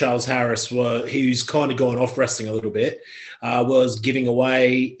James Charles Harris, who's kind of gone off wrestling a little bit, was giving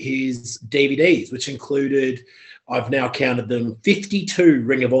away his DVDs, which included, I've now counted them, 52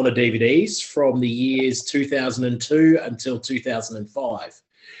 Ring of Honor DVDs from the years 2002 until 2005.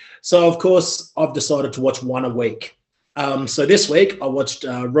 So, of course, I've decided to watch one a week. So this week I watched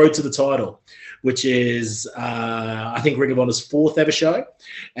Road to the Title, which is, I think, Ring of Honor's fourth ever show.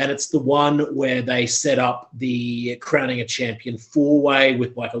 And it's the one where they set up the crowning a champion four-way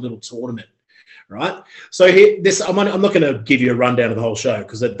with like a little tournament, right? So I'm not going to give you a rundown of the whole show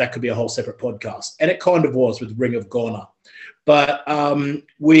because that could be a whole separate podcast. And it kind of was with Ring of Honor. But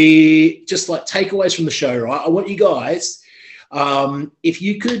we just like takeaways from the show, right? I want you guys, if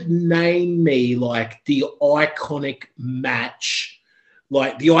you could name me like the iconic match,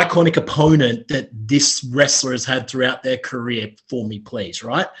 like the iconic opponent that this wrestler has had throughout their career for me, please,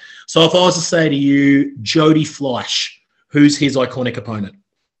 right? So if I was to say to you, Jody Fleisch, who's his iconic opponent?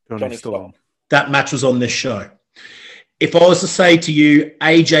 Johnny Storm. That match was on this show. If I was to say to you,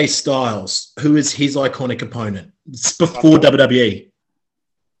 AJ Styles, who is his iconic opponent? It's before WWE.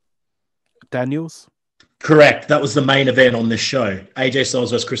 Daniels? Correct. That was the main event on this show. AJ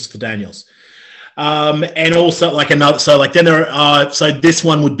Styles versus Christopher Daniels. And also like another, so like then there are, so this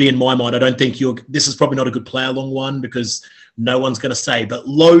one would be in my mind. I don't think this is probably not a good play along one because no one's going to say, but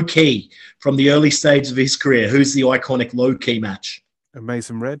Low Key from the early stages of his career, who's the iconic Low Key match?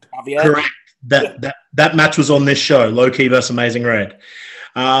 Amazing Red. Correct. That match was on this show, Low Key versus Amazing Red.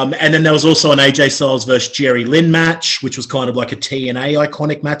 And then there was also an AJ Styles versus Jerry Lynn match, which was kind of like a TNA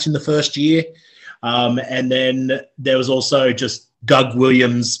iconic match in the first year. And then there was also just Doug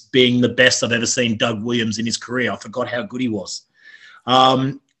Williams being the best I've ever seen Doug Williams in his career. I forgot how good he was.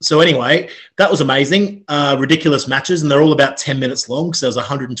 So anyway, that was amazing. Ridiculous matches, and they're all about 10 minutes long because there was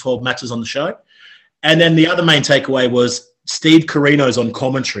 112 matches on the show. And then the other main takeaway was Steve Corino's on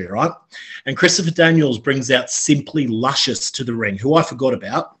commentary, right? And Christopher Daniels brings out Simply Luscious to the ring, who I forgot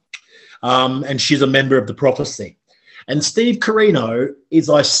about. And she's a member of the Prophecy. And Steve Corino is,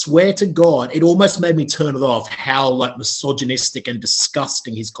 I swear to God, it almost made me turn it off how like misogynistic and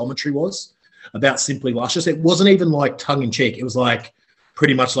disgusting his commentary was about Simply Luscious. It wasn't even like tongue in cheek. It was like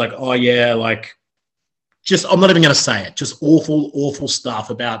pretty much like, oh yeah, like just, I'm not even going to say it, just awful, awful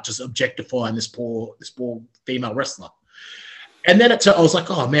stuff about just objectifying this poor female wrestler. And then I was like,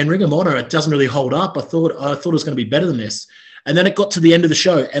 oh man, Ring of Honor, it doesn't really hold up. I thought it was going to be better than this. And then it got to the end of the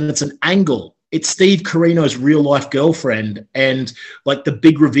show and it's an angle. It's Steve Corino's real life girlfriend. And like the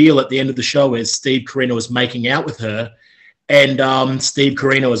big reveal at the end of the show is Steve Corino is making out with her. And Steve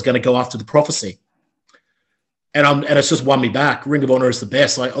Corino is going to go after the Prophecy. And it's just won me back. Ring of Honor is the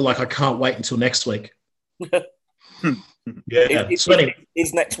best. I can't wait until next week. Yeah, sweating.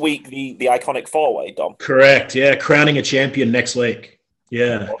 Is next week the iconic four-way, Dom? Correct. Yeah, crowning a champion next week.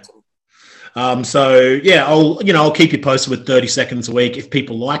 Yeah. So yeah, I'll keep you posted with 30 seconds a week if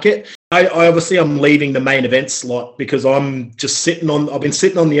people like it. I obviously I'm leaving the main event slot because I've been sitting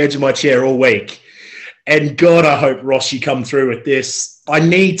on the edge of my chair all week, and God, I hope Rossi come through with this. I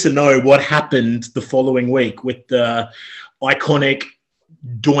need to know what happened the following week with the iconic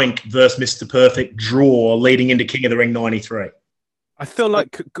Doink versus Mr. Perfect draw leading into King of the Ring 93. I feel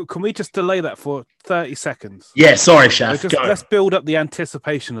like, can we just delay that for 30 seconds? Yeah, sorry, Shaf. Let's build up the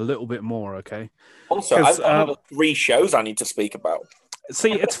anticipation a little bit more, okay? Also, I've got another 3 shows I need to speak about.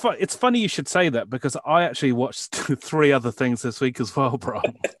 See, it's funny you should say that because I actually watched 3 other things this week as well, bro.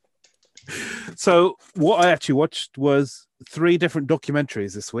 So what I actually watched was 3 different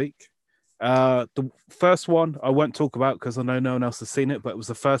documentaries this week. The first one I won't talk about because I know no one else has seen it, but it was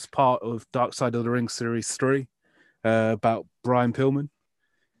the first part of Dark Side of the Ring Series 3 about Brian Pillman.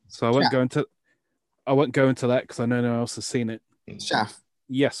 So I won't go into that because I know no one else has seen it. Shaf.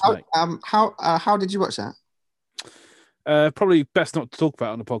 Yes, mate. How did you watch that? Probably best not to talk about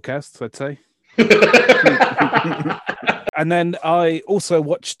it on the podcast, I'd say. And then I also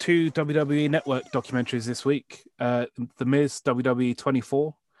watched 2 WWE Network documentaries this week. The Miz WWE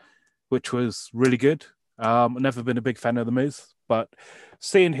 24, which was really good. I've never been a big fan of The Miz, but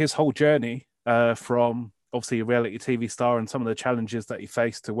seeing his whole journey from obviously a reality TV star and some of the challenges that he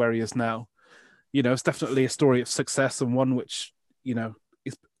faced to where he is now, it's definitely a story of success and one which,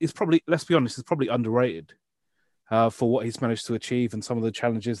 is probably, let's be honest, is probably underrated for what he's managed to achieve and some of the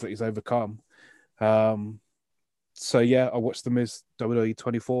challenges that he's overcome. So yeah, I watched The Miz WWE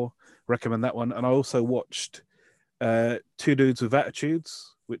 24, recommend that one. And I also watched 2 Dudes with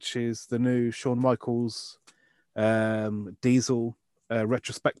Attitudes, which is the new Shawn Michaels Diesel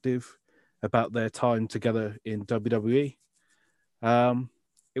retrospective about their time together in WWE.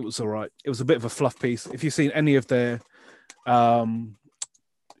 It was all right. It was a bit of a fluff piece. If you've seen any of their sort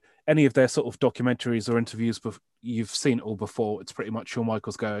of documentaries or interviews, you've seen it all before. It's pretty much Shawn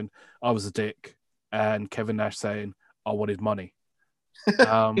Michaels going, "I was a dick," and Kevin Nash saying, "I wanted money."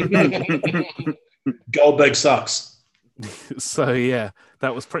 Goldberg sucks. So yeah,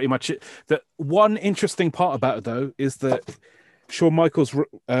 that was pretty much it. The one interesting part about it though is that Shawn Michaels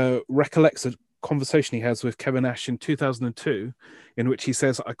recollects a conversation he has with Kevin Nash in 2002, in which he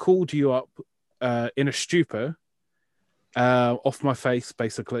says, "I called you up in a stupor, off my face,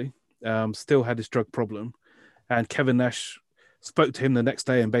 basically. Still had his drug problem, and Kevin Nash spoke to him the next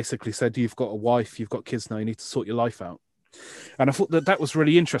day and basically said, "You've got a wife, you've got kids now, you need to sort your life out." And I thought that was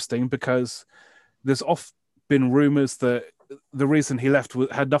really interesting because there's often been rumors that the reason he left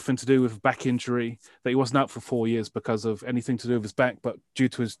had nothing to do with a back injury, that he wasn't out for 4 years because of anything to do with his back, but due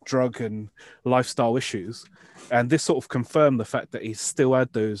to his drug and lifestyle issues. And this sort of confirmed the fact that he still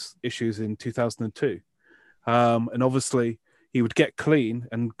had those issues in 2002. And obviously he would get clean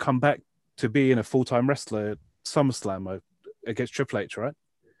and come back to being a full-time wrestler at SummerSlam against Triple H, right?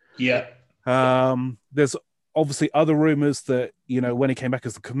 Yeah. There's obviously other rumors that, when he came back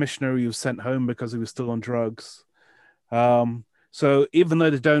as the commissioner, he was sent home because he was still on drugs. So even though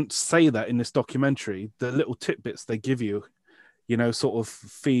they don't say that in this documentary, the little tidbits they give you, sort of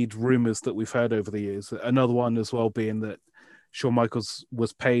feed rumors that we've heard over the years. Another one as well being that Shawn Michaels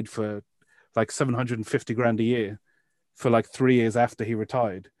was paid for like $750,000 a year for like 3 years after he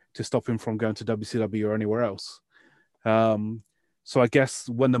retired to stop him from going to WCW or anywhere else. So I guess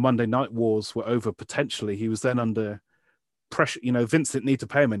when the Monday Night Wars were over, potentially he was then under pressure. Vince didn't need to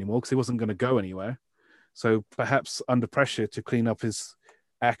pay him anymore because he wasn't going to go anywhere. So perhaps under pressure to clean up his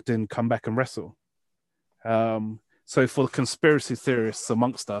act and come back and wrestle. So for the conspiracy theorists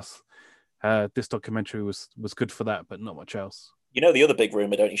amongst us, this documentary was good for that, but not much else. You know the other big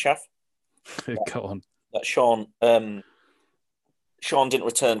rumor, don't you, Shaf? Go on. That Shawn didn't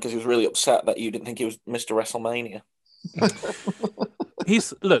return because he was really upset that you didn't think he was Mr. WrestleMania.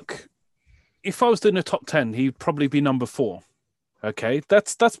 Look, if I was doing a top 10, he'd probably be number 4. Okay,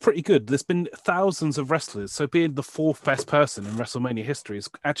 that's pretty good. There's been thousands of wrestlers, so being the 4th best person in WrestleMania history is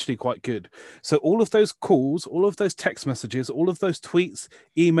actually quite good. So all of those calls, all of those text messages, all of those tweets,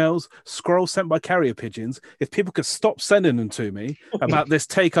 emails, scrolls sent by carrier pigeons, if people could stop sending them to me about this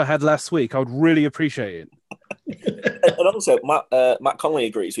take I had last week, I would really appreciate it. And also, Matt Connolly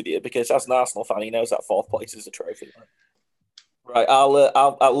agrees with you because as an Arsenal fan, he knows that 4th place is a trophy. Right,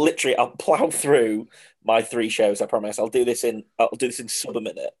 I'll plow through my 3 shows. I promise. I'll do this in sub a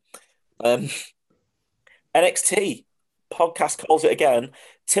minute. NXT podcast calls it again.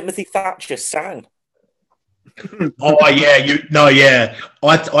 Timothy Thatcher sang. Oh yeah, yeah.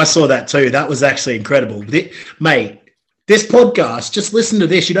 I saw that too. That was actually incredible, mate. This podcast, just listen to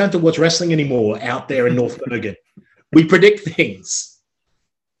this. You don't have to watch wrestling anymore out there in North Bergen. We predict things.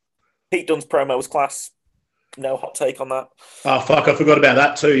 Pete Dunne's promo was class. No hot take on that. Oh, fuck. I forgot about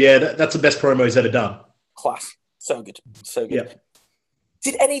that too. Yeah, that's the best promo he's ever done. Class. So good. So good. Yeah.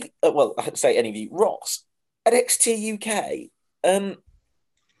 Did any, well, I say any of you, Ross, NXT UK,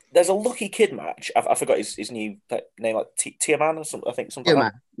 there's a Lucky Kid match. I forgot his new name, like Tiaman or something, I think. Something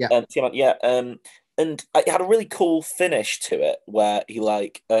like Yeah. Tiaman, yeah. And it had a really cool finish to it where he,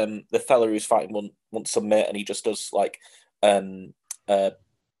 like, the fella who's fighting won't submit and he just does, like,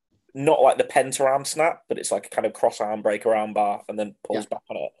 not like the pentaram snap, but it's like a kind of cross arm breaker arm bar and then pulls back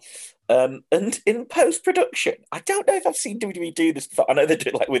on it. And in post-production, I don't know if I've seen WWE do this before. I know they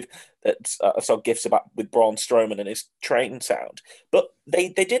do it like with, I saw GIFs about with Braun Strowman and his train sound, but they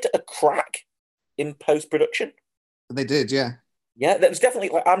did a crack in post-production. They did, yeah. Yeah, that was definitely,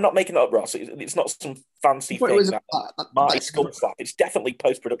 like, I'm not making it up, Ross. It's not some fancy thought it thing was that Marty Skull slap. It's definitely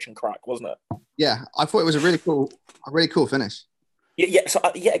post-production crack, wasn't it? Yeah, I thought it was a really cool finish. Yeah. So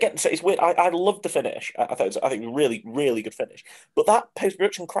again, so it's weird. I loved the finish. I think it was a really, really good finish. But that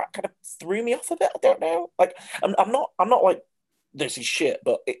post-production crack kind of threw me off a bit. I don't know. Like, I'm not like this is shit,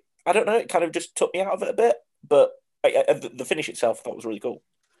 but I don't know. It kind of just took me out of it a bit. But the finish itself, I thought was really cool.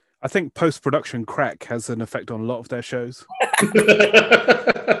 I think post-production crack has an effect on a lot of their shows.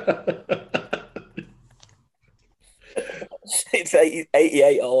 It's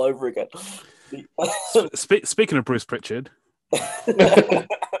 88 all over again. Speaking of Bruce Pritchard.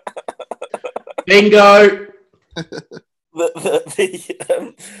 Bingo.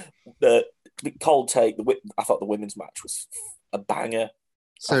 The cold take. I thought the women's match was a banger.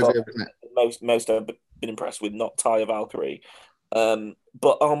 So good, isn't it? Most I've been impressed with, not Taya Valkyrie.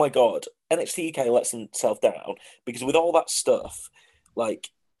 But oh my god, NXT UK lets themselves down because with all that stuff, like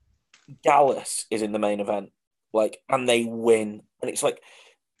Gallus is in the main event, like, and they win, and it's like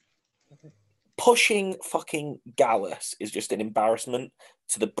pushing fucking Gallus is just an embarrassment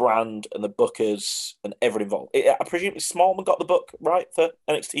to the brand and the bookers and everyone involved. I presume Smallman got the book right for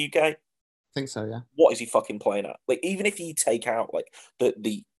NXT UK. I think so, yeah. What is he fucking playing at? Like, even if you take out like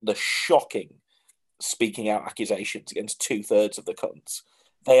the shocking speaking out accusations against 2/3 of the cunts,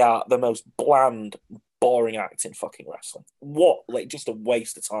 they are the most bland, boring act in fucking wrestling. What? Like, just a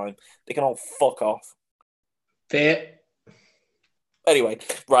waste of time. They can all fuck off. Fair. Anyway,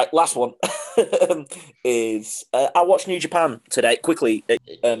 right, last one is I watched New Japan today. Quickly,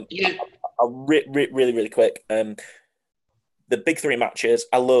 really quick. The big three matches.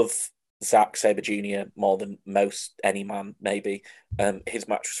 I love Zack Sabre Jr. more than most any man, maybe. His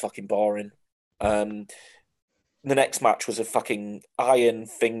match was fucking boring. The next match was a fucking iron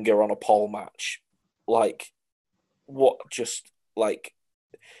finger on a pole match. Like, what? Just like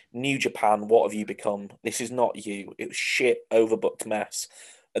New Japan, what have you become? This is not you. It was shit, overbooked mess.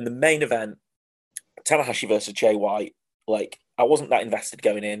 And the main event, Tanahashi versus Jay White, like, I wasn't that invested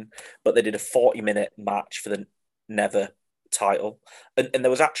going in, but they did a 40-minute match for the Never title. And there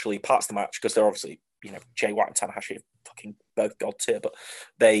was actually parts of the match, because they're obviously, you know, Jay White and Tanahashi are fucking both god tier, but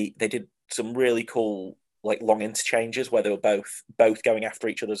they did some really cool, like, long interchanges where they were both going after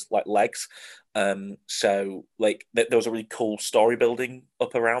each other's, like, legs. So, like, there was a really cool story building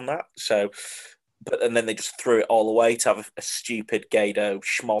up around that. So, and then they just threw it all away to have a stupid Gedo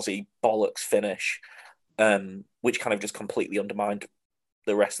schmozzy bollocks finish, which kind of just completely undermined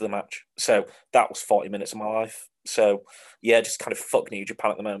the rest of the match. So that was 40 minutes of my life. So yeah, just kind of fuck New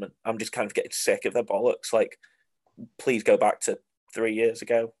Japan at the moment. I'm just kind of getting sick of their bollocks. Like, please go back to 3 years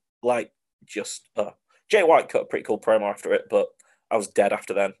ago. Like, just Jay White cut a pretty cool promo after it, but I was dead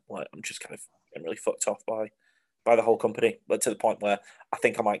after then. Like, I'm just kind of getting really fucked off by the whole company, but to the point where I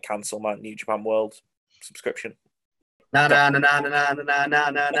think I might cancel my New Japan World subscription. Na na na na na na na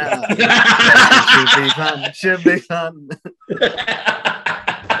na na. Should be fun.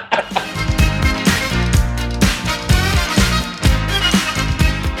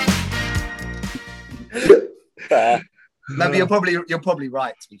 Fair. No, but you're probably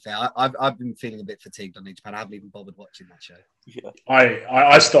right. To be fair, I've been feeling a bit fatigued on New Japan. I haven't even bothered watching that show. Yeah.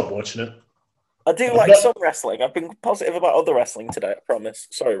 I stopped watching it. I do like some wrestling. I've been positive about other wrestling today, I promise.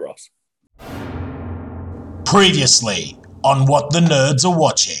 Sorry, Ross. Previously on What the Nerds Are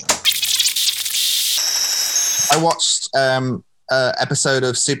Watching. I watched episode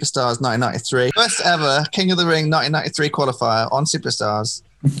of Superstars 1993. First ever King of the Ring 1993 qualifier on Superstars.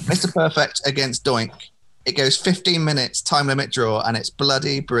 Mr. Perfect against Doink. It goes 15 minutes, time limit draw, and it's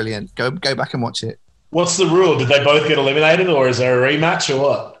bloody brilliant. Go back and watch it. What's the rule? Did they both get eliminated, or is there a rematch, or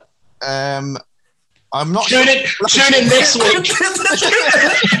what? I'm not Tune in next week.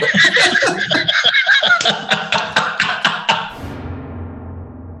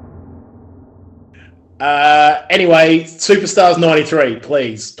 Anyway, Superstars 93,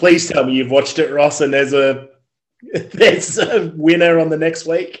 please tell me you've watched it, Ross, and there's a winner on the next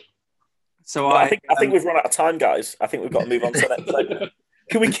week. So No, I think we've run out of time, guys. I think we've got to move on to the next episode.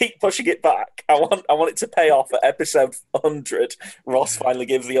 Can we keep pushing it back? I want it to pay off at episode 100. Ross finally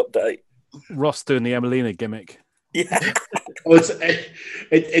gives the update. Ross doing the Emelina gimmick. Yeah. Well,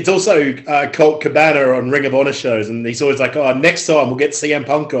 it's also Colt Cabana on Ring of Honor shows, and he's always like, "Oh, next time we'll get CM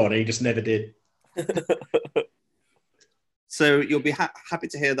Punk on," and he just never did. So you'll be happy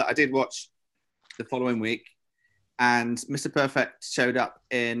to hear that I did watch the following week, and Mr. Perfect showed up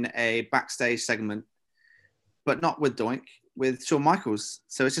in a backstage segment, but not with Doink, with Shawn Michaels.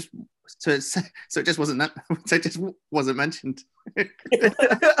 So it just wasn't mentioned.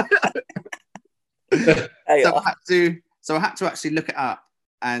 So I had to actually look it up,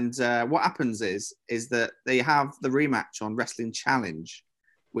 and what happens is that they have the rematch on Wrestling Challenge,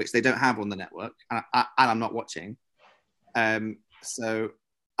 which they don't have on the network, and I'm not watching. And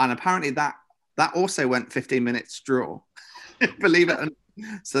apparently that also went 15 minutes draw, believe it or not.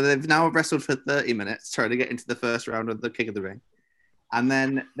 So they've now wrestled for 30 minutes trying to get into the first round of the King of the Ring, and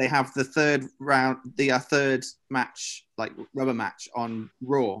then they have the third match, like rubber match on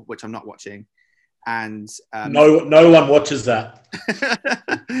Raw, which I'm not watching. And no one watches that.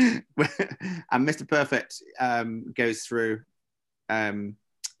 And Mr. Perfect goes through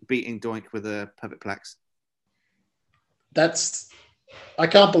beating Doink with a perfect plex. I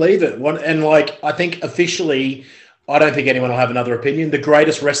can't believe it. I think officially, I don't think anyone will have another opinion. The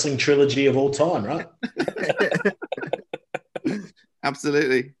greatest wrestling trilogy of all time, right?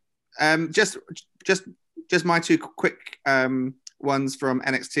 Absolutely. Just my two quick ones from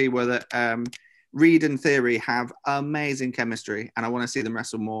NXT were that Reed and Theory have amazing chemistry, and I want to see them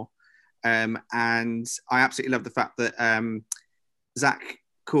wrestle more. And I absolutely love the fact that Zach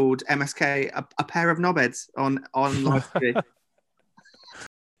called MSK a pair of knobheads on live stream.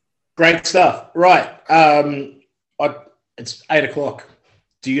 Great stuff. Right. It's 8:00.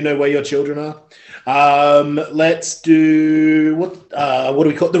 Do you know where your children are? Let's do what do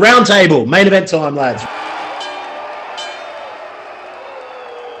we call it? The round table. Main event time, lads.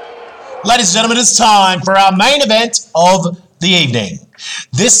 Ladies and gentlemen, it's time for our main event of the evening.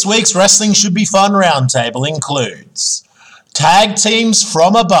 This week's Wrestling Should Be Fun roundtable includes Tag Teams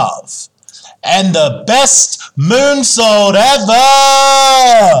from Above and the best moonsault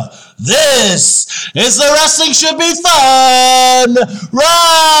ever. This is the Wrestling Should Be Fun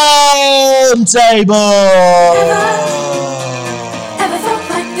roundtable. Ever felt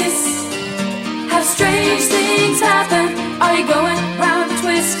like this? Have strange things happen? Are you going round a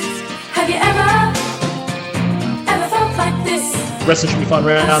twist? Have you ever felt like this? Wrestling Should Be Fun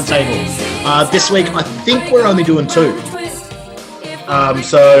roundtable. This week, I think we're only doing 2.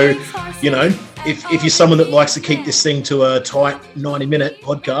 So, if you're someone that likes to keep this thing to a tight 90-minute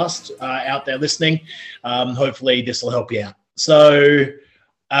podcast out there listening, hopefully this will help you out. So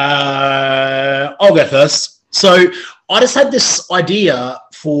I'll go first. So I just had this idea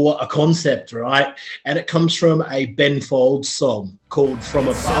for a concept, right? And it comes from a Ben Folds song called From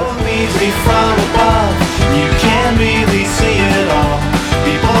Above. So easy from above, you can really see it all.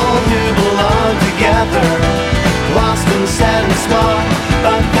 People who belong together, lost and sad and small,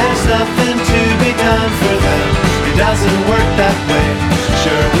 but there's nothing to be done for them. It doesn't work that way.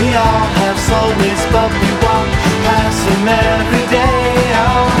 Sure, we all have soulmates, but we walk past them every day.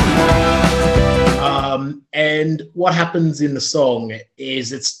 And what happens in the song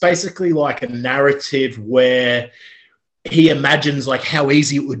is it's basically like a narrative where he imagines like how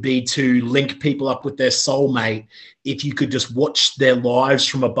easy it would be to link people up with their soulmate if you could just watch their lives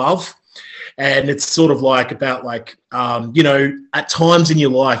from above. And it's sort of like about like, at times in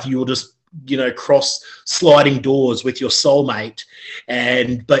your life, you'll just, cross sliding doors with your soulmate,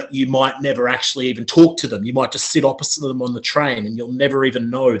 but you might never actually even talk to them. You might just sit opposite them on the train and you'll never even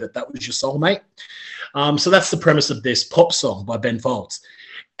know that was your soulmate. So that's the premise of this pop song by Ben Folds.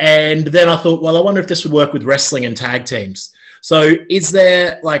 And then I thought, well, I wonder if this would work with wrestling and tag teams. So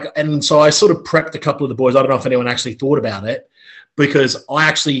so I sort of prepped a couple of the boys. I don't know if anyone actually thought about it, because I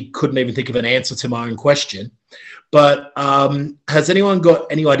actually couldn't even think of an answer to my own question. But has anyone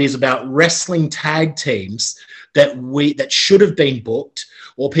got any ideas about wrestling tag teams that should have been booked,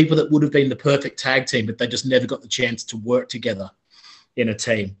 or people that would have been the perfect tag team, but they just never got the chance to work together in a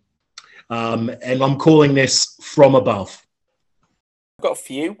team? And I'm calling this From Above. I've got a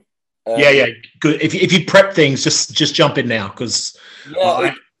few. Yeah, good. If you prep things, just jump in now, because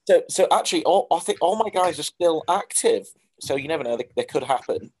So actually, I think all my guys are still active. So you never know; they could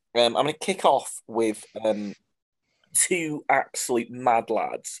happen. I'm going to kick off with 2 absolute mad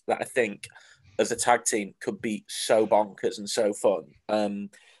lads that I think as a tag team could be so bonkers and so fun.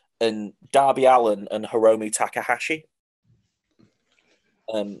 And Darby Allin and Hiromu Takahashi.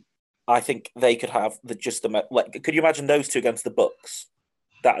 I think they could have could you imagine those two against the Bucks?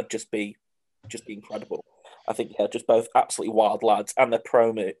 That would just be incredible. I think just both absolutely wild lads, and their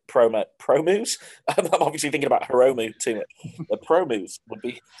promos. I'm obviously thinking about Hiromu too much. The promos would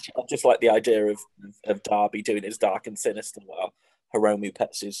be just like the idea of Darby doing his dark and sinister while Hiromu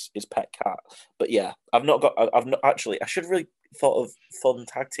pets his pet cat. But yeah, I've not actually. I should really thought of fun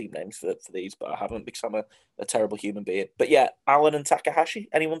tag team names for these, but I haven't because I'm a terrible human being. But yeah, Allen and Takahashi.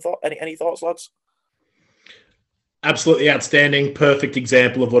 Any thoughts, lads? Absolutely outstanding. Perfect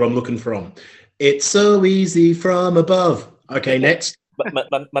example of what I'm looking from. It's so easy from above. Okay, next.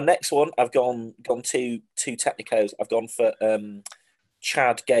 My next one, I've gone two technicos. I've gone for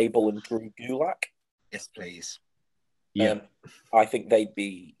Chad Gable and Drew Gulak. Yes, please. Yeah, I think they'd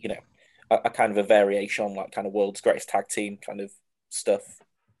be, a kind of a variation on like kind of world's greatest tag team kind of stuff.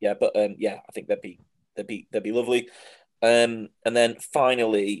 Yeah, but I think they'd be lovely. And then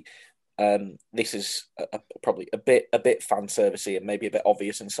finally, this is probably a bit fan servicey and maybe a bit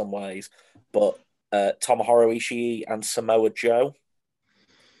obvious in some ways, but Tomohiro Ishii and Samoa Joe.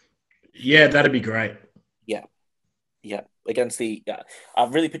 Yeah, that'd be great. Yeah. Against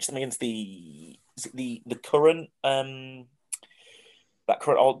I've really pictured them against the current that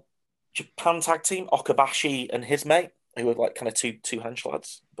current old Japan tag team, Okabashi and his mate, who are like kind of two hench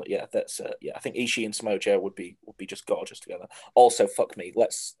lads. But yeah, that's I think Ishii and Samoa Joe would be just gorgeous together. Also, fuck me,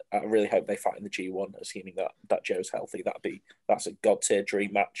 I really hope they fight in the G1, assuming that Joe's healthy. That's a god tier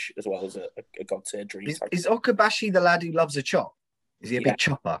dream match as well as a god tier dream. Is Okabashi the lad who loves a chop? Is he a big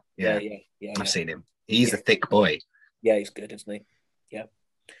chopper? Yeah. I've seen him. He's a thick boy. Yeah, he's good, isn't he? Yeah.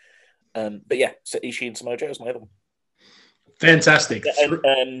 But yeah, so Ishii and Samoa Joe is my other one. Fantastic.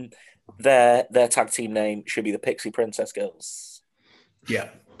 And their tag team name should be the Pixie Princess Girls. Yeah,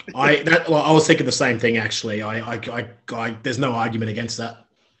 I was thinking the same thing actually. I there's no argument against that.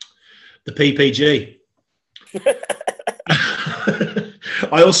 The PPG.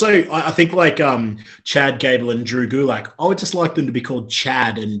 I think like Chad Gable and Drew Gulak. I would just like them to be called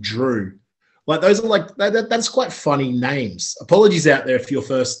Chad and Drew. Like those are that's quite funny names. Apologies out there if your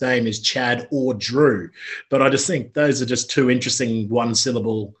first name is Chad or Drew, but I just think those are just two interesting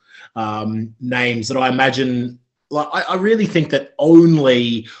one-syllable names that I imagine. Like I really think that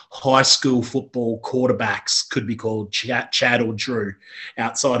only high school football quarterbacks could be called Chad or Drew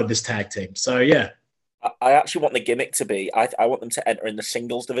outside of this tag team. So yeah. I actually want the gimmick to be, I want them to enter in the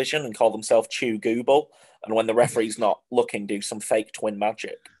singles division and call themselves Chew Google, and when the referee's not looking, do some fake twin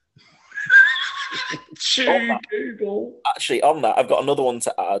magic. Google. Actually, on that, I've got another one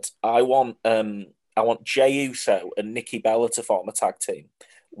to add. I want Jey Uso and Nikki Bella to form a tag team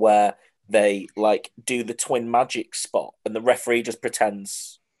where they like do the twin magic spot, and the referee just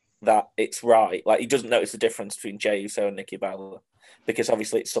pretends that it's right. Like he doesn't notice the difference between Jey Uso and Nikki Bella because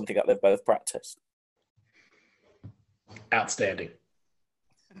obviously it's something that they've both practiced. Outstanding.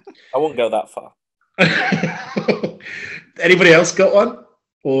 I won't go that far. Anybody else got one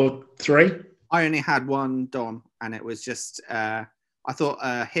or three? I only had one, Dom, and it was just I thought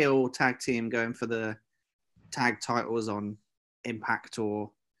a heel tag team going for the tag titles on Impact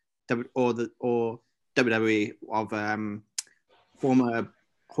or WWE of former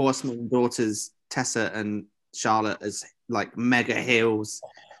Horseman daughters Tessa and Charlotte as like mega heels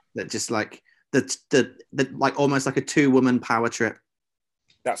that just like the like almost like a 2-woman power trip.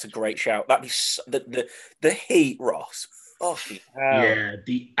 That's a great shout. That'd be the heat, Ross. Fucking hell. Yeah,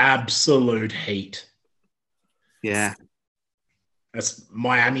 the absolute heat. Yeah, that's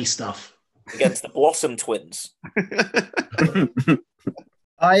Miami stuff against the Blossom Twins.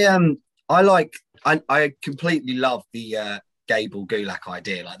 I completely love the Gable Gulak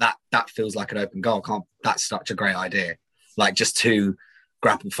idea. Like that feels like an open goal. That's such a great idea. Like just two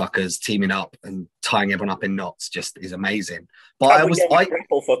grapple fuckers teaming up and tying everyone up in knots just is amazing. But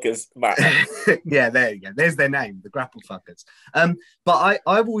grapple fuckers, Matt. Yeah, there you go. There's their name, the grapple fuckers. But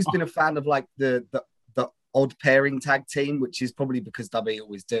I've always been a fan of like the odd pairing tag team, which is probably because WWE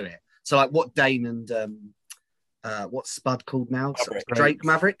always do it. So like what Dane and what's Spud called now? Drake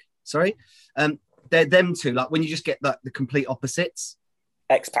Maverick. Sorry. They're them two. Like when you just get the complete opposites.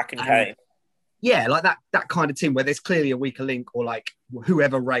 X-Pac and Kane. Yeah, like that kind of team where there's clearly a weaker link or like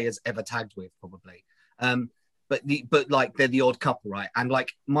whoever Ray has ever tagged with, probably. But like they're the odd couple, right? And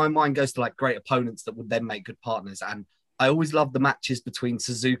like my mind goes to like great opponents that would then make good partners. And I always love the matches between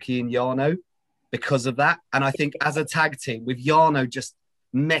Suzuki and Yano because of that. And I think as a tag team with Yano just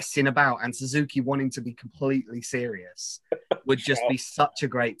messing about and Suzuki wanting to be completely serious would just be such a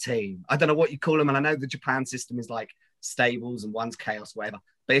great team. I don't know what you call them, and I know the Japan system is like stables and one's chaos, whatever.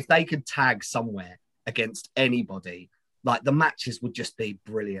 But if they could tag somewhere against anybody, like the matches would just be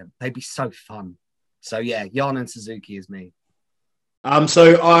brilliant. They'd be so fun. So yeah, Yano and Suzuki is me.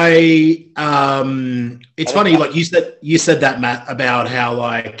 So it's funny, like you said that, Matt, about how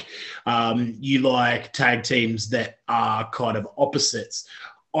like you like tag teams that are kind of opposites.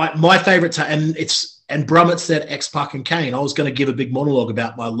 My favorite and Brummett said X-Pac and Kane. I was going to give a big monologue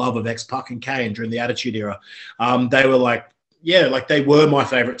about my love of X-Pac and Kane during the Attitude Era. They were like, they were my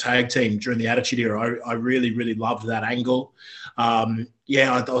favorite tag team during the Attitude Era. I really, really loved that angle. I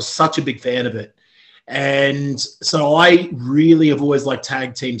was such a big fan of it. And so I really have always liked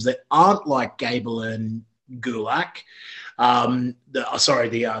tag teams that aren't like Gable and Gulak, the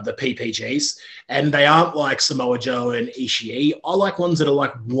PPGs, and they aren't like Samoa Joe and Ishii. I like ones that are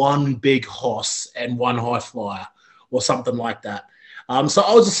like one big hoss and one high flyer or something like that. So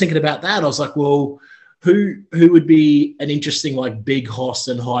I was just thinking about that. I was like, well, who would be an interesting like big hoss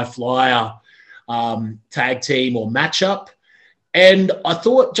and high flyer tag team or matchup? And I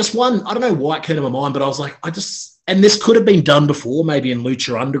thought just one, I don't know why it came to my mind, but I was like, and this could have been done before, maybe in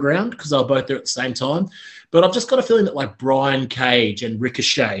Lucha Underground, because they were both there at the same time. But I've just got a feeling that like Brian Cage and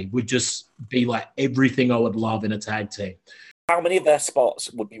Ricochet would just be like everything I would love in a tag team. How many of their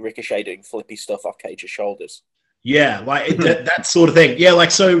spots would be Ricochet doing flippy stuff off Cage's shoulders? Yeah, like that sort of thing. Yeah,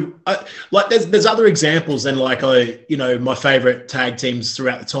 like so, like there's other examples, and like my favorite tag teams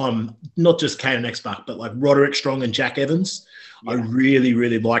throughout the time, not just Kane and X-Pac, but like Roderick Strong and Jack Evans. Yeah. I really,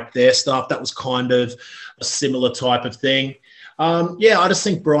 really liked their stuff. That was kind of a similar type of thing. I just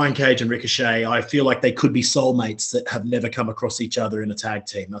think Brian Cage and Ricochet, I feel like they could be soulmates that have never come across each other in a tag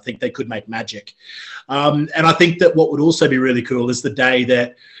team. I think they could make magic. And I think that what would also be really cool is the day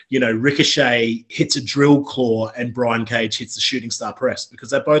that, Ricochet hits a drill claw and Brian Cage hits the shooting star press, because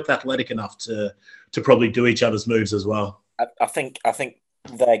they're both athletic enough to probably do each other's moves as well. I think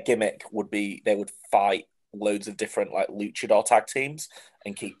their gimmick would be they would fight loads of different like luchador tag teams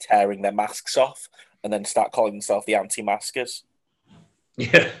and keep tearing their masks off and then start calling themselves the anti-maskers.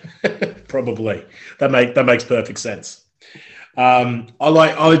 Yeah, probably. That makes perfect sense. I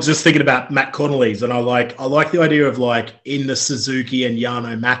was just thinking about Matt Connolly's, and I like the idea of like in the Suzuki and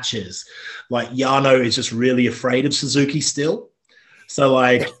Yano matches, like Yano is just really afraid of Suzuki still. So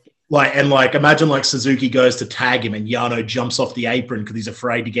imagine like Suzuki goes to tag him and Yano jumps off the apron because he's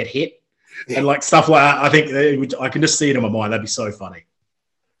afraid to get hit. And like stuff like that, I think I can just see it in my mind. That'd be so funny.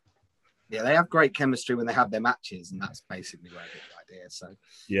 Yeah, they have great chemistry when they have their matches, and that's basically where I get the idea. So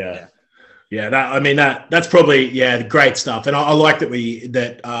that's probably great stuff. And I like that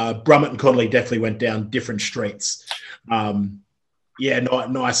Brummett and Connolly definitely went down different streets.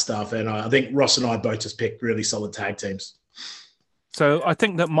 Nice stuff. And I think Ross and I both just picked really solid tag teams. So I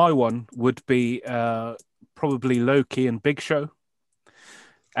think that my one would be probably Low-Ki and Big Show.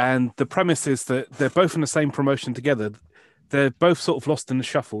 And the premise is that they're both in the same promotion together. They're both sort of lost in the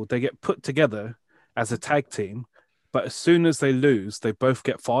shuffle. They get put together as a tag team, but as soon as they lose, they both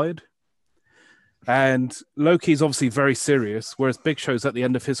get fired. And Low-Ki is obviously very serious, whereas Big Show's at the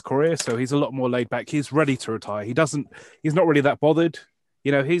end of his career, so he's a lot more laid back. He's ready to retire. He's not really that bothered.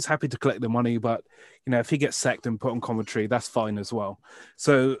 He's happy to collect the money, but if he gets sacked and put on commentary, that's fine as well.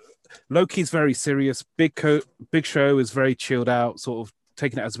 So Low-Ki's very serious. Big Show is very chilled out, sort of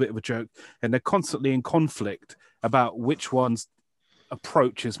taking it as a bit of a joke, and they're constantly in conflict about which one's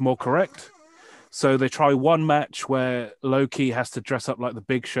approach is more correct. So they try one match where Low-Ki has to dress up like the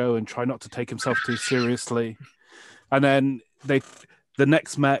Big Show and try not to take himself too seriously. And then the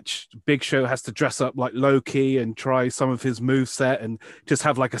next match, Big Show has to dress up like Low-Ki and try some of his moveset and just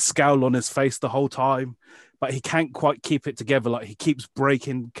have like a scowl on his face the whole time. But he can't quite keep it together. Like he keeps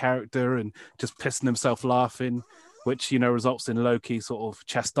breaking character and just pissing himself laughing, which, results in Low-Ki sort of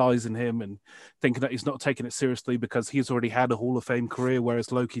chastising him and thinking that he's not taking it seriously because he's already had a Hall of Fame career,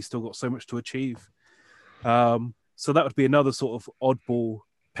 whereas Low-Ki's still got so much to achieve. So that would be another sort of oddball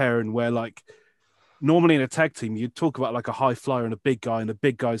pairing where, like, normally in a tag team, you'd talk about like a high flyer and a big guy, and the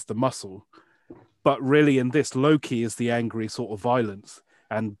big guy's the muscle. But really in this, Low-Ki is the angry sort of violence,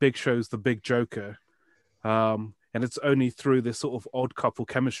 and Big Show's the big joker. And it's only through this sort of odd couple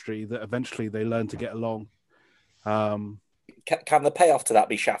chemistry that eventually they learn to get along. Can the payoff to that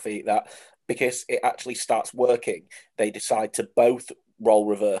be, Shafi, that because it actually starts working, they decide to both roll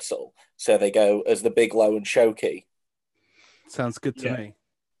reversal, so they go as the Big Low and Show-Ki? Sounds good to me.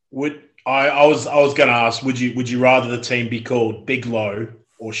 I was going to ask, would you rather the team be called Big Low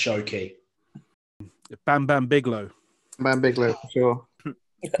or Show-Ki? Bam Bam Big Low. Bam Big Low, for sure.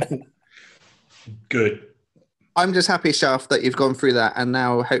 Good. I'm just happy, Shaft, that you've gone through that, and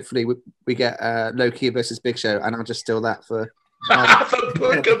now hopefully we get Loki versus Big Show, and I'll just steal that for. The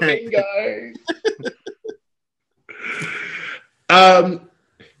Booker bingo.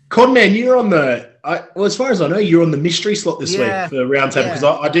 Conman, you're on the. Well, as far as I know, you're on the mystery slot this week for round table because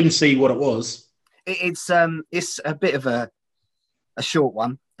I didn't see what it was. It's a bit of a short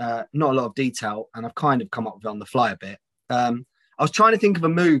one, not a lot of detail, and I've kind of come up with it on the fly a bit. I was trying to think of a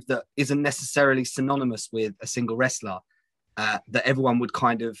move that isn't necessarily synonymous with a single wrestler that everyone would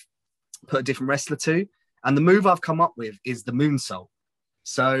kind of put a different wrestler to. And the move I've come up with is the moonsault.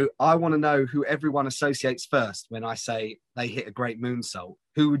 So I want to know who everyone associates first when I say they hit a great moonsault.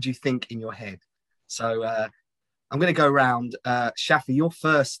 Who would you think in your head? So I'm going to go around. Shafi, you're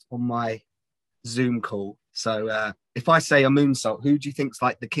first on my Zoom call. So if I say a moonsault, who do you think's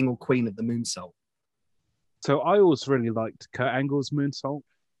like the king or queen of the moonsault? So I always really liked Kurt Angle's moonsault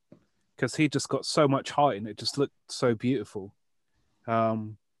because he just got so much height and it just looked so beautiful.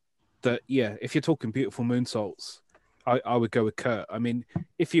 That, yeah, if you're talking beautiful moonsaults, I would go with Kurt. I mean,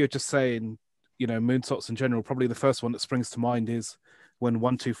 if you're just saying, moonsaults in general, probably the first one that springs to mind is when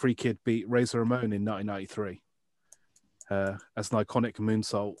 1-2-3 Kid beat Razor Ramon in 1993 as an iconic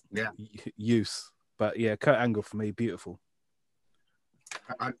moonsault use. But yeah, Kurt Angle for me, beautiful.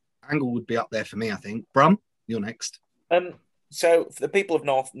 Angle would be up there for me, I think. Brum, you're next. So for the people of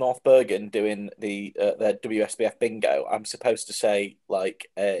North Bergen doing their WSBF bingo, I'm supposed to say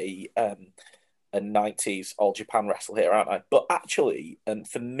like a 90s All Japan wrestle here, aren't I? But actually,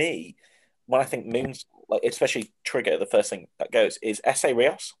 for me, when I think moons, like especially Trigger, the first thing that goes is S.A.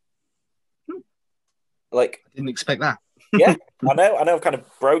 Rios. Like, I didn't expect that. Yeah, I know. I kind of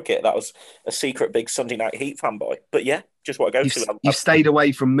broke it. That was a secret big Sunday Night Heat fanboy. But yeah, just what I go to. You stayed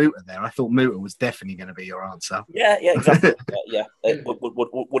away from Muta there. I thought Muta was definitely going to be your answer. Yeah, exactly. It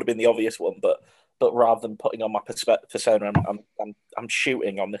would have been the obvious one, but rather than putting on my persona, I'm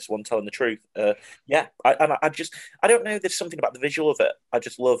shooting on this one, telling the truth. I don't know. There's something about the visual of it. I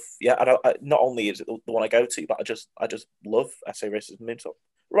just love. Yeah, not only is it the one I go to, but I just love S.A. Rios' moonsault.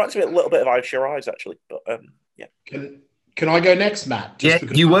 Reminds me a little bit of Ice Your Eyes, actually. But yeah. Can I go next, Matt?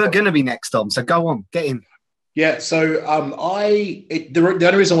 You were going to be next, Tom. So go on, get in. Yeah. So the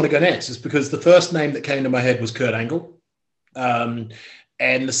only reason I want to go next is because the first name that came to my head was Kurt Angle, and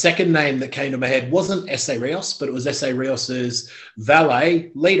the second name that came to my head wasn't S.A. Rios, but it was S.A. Rios's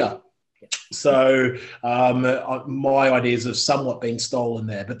valet, Lita. So my ideas have somewhat been stolen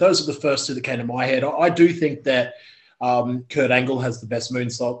there, but those are the first two that came to my head. I do think that Kurt Angle has the best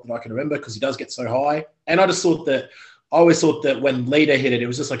moonsault that I can remember because he does get so high, and I always thought that when Lita hit it, it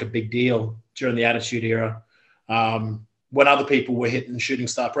was just like a big deal during the Attitude Era. When other people were hitting shooting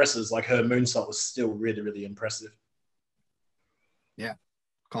star presses, like her moonsault was still really, really impressive. Yeah,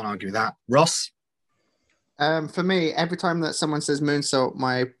 can't argue with that. Ross? For me, every time that someone says moonsault,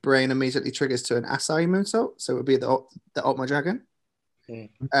 my brain immediately triggers to an Asai moonsault. So it would be the Ultimate Dragon.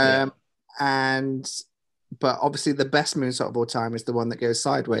 But obviously the best moonsault of all time is the one that goes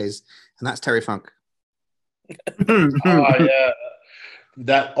sideways, and that's Terry Funk. Oh, yeah.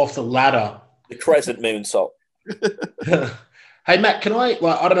 That off the ladder. The crescent moonsault. Hey, Matt, can I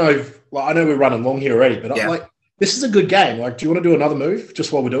don't know if, I know we're running long here already, but this is a good game. Do you want to do another move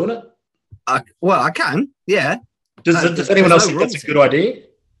just while we're doing it? I can, yeah. Does anyone else think that's a good idea?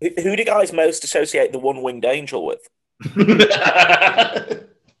 Who do you guys most associate the one-winged angel with?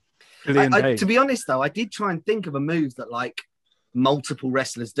 To be honest, though, I did try and think of a move that multiple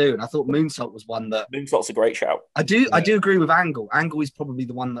wrestlers do, and I thought moonsault was one that. Moonsault's a great shout. I do agree with Angle. Angle is probably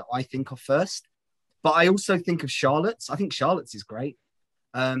the one that I think of first, but I also think of Charlotte's. I think Charlotte's is great.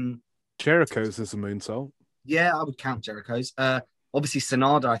 Jericho's is a moonsault. Yeah, I would count Jericho's. Obviously,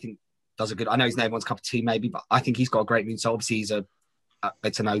 Sanada, I think, does a good. I know he's no one's cup of tea, maybe, but I think he's got a great moonsault. Obviously,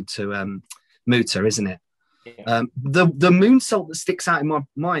 it's an ode to Muta, isn't it? Yeah. The moonsault that sticks out in my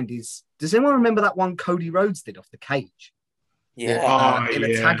mind is. Does anyone remember that one Cody Rhodes did off the cage? Yeah, in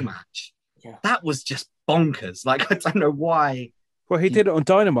a tag match. Yeah. That was just bonkers. I don't know why. Well, he did it on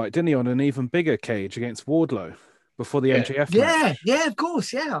Dynamite, didn't he? On an even bigger cage against Wardlow before the MJF match. Yeah, of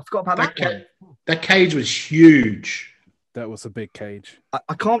course. Yeah, I forgot about that. That cage was huge. That was a big cage.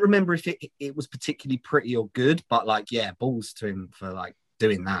 I can't remember if it was particularly pretty or good, but balls to him for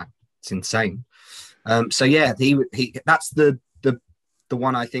doing that. It's insane. So yeah, he that's the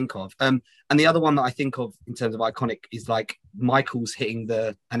one I think of. And the other one that I think of in terms of iconic is Michaels hitting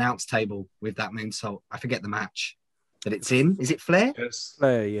the announce table with that moonsault. I forget the match that it's in. Is it Flair? It's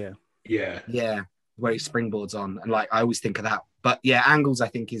Flair, yeah. Yeah. Where he springboards on. And I always think of that. But yeah, Angles I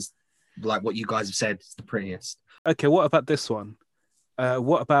think is what you guys have said, is the prettiest. Okay, what about this one?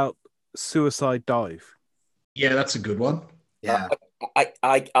 What about Suicide Dive? Yeah, that's a good one. Yeah.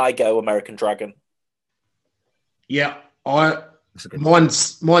 I go American Dragon. Yeah, That's a good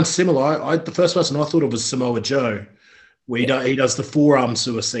mine's similar. The first person I thought of was Samoa Joe, where he does the forearm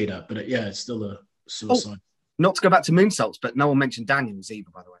suicider, but it's still a suicide. Not to go back to moonsaults, but no one mentioned Daniels either,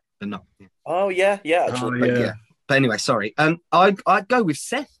 by the way. But no. Yeah. Oh yeah, actually. Oh, But, yeah. But anyway, sorry. I'd go with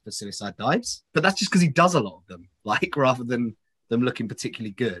Seth for suicide dives, but that's just because he does a lot of them, like rather than them looking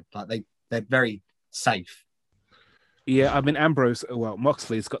particularly good. Like they're very safe. Yeah, I mean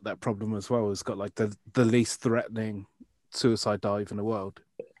Moxley's got that problem as well. He's got like the least threatening suicide dive in the world.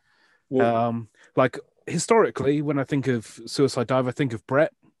 Like historically, when I think of suicide dive, I think of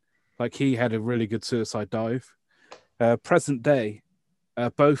Brett. Like he had a really good suicide dive. Present day,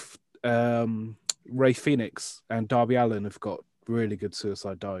 both Ray Phoenix and Darby Allin have got really good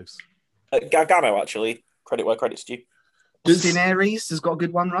suicide dives. Gargano, actually, credit where credit's due. Austin Aries has got a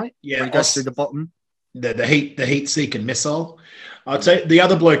good one, right? Yeah, Where he goes through the bottom. The heat seeking missile. I'd say the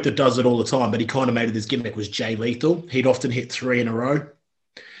other bloke that does it all the time, but he kind of made it his gimmick, was Jay Lethal. He'd often hit 3 in a row.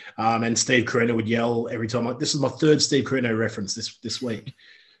 And Steve Corino would yell every time. This is my third Steve Corino reference this week.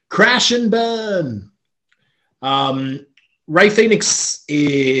 Crash and burn. Ray Phoenix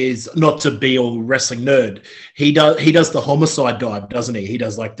is not to be all wrestling nerd. He does the homicide dive, doesn't he? He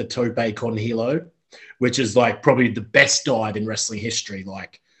does like the tope con hilo, which is like probably the best dive in wrestling history.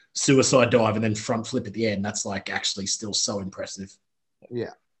 Like suicide dive and then front flip at the end. That's like actually still so impressive.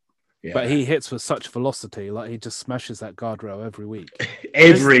 Yeah. Yeah. But he hits with such velocity, like he just smashes that guardrail every week.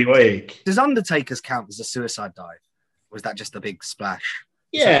 Every week. Does Undertaker's count as a suicide dive? Or is that just a big splash?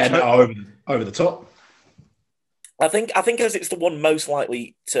 Yeah, no, over the top. I think as it's the one most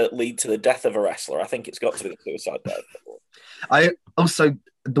likely to lead to the death of a wrestler, I think it's got to be the suicide dive. I also,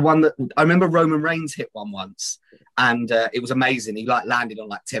 the one that I remember Roman Reigns hit one once, and it was amazing. He like landed on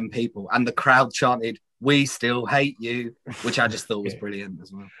like 10 people, and the crowd chanted, "We still hate you," which I just thought was brilliant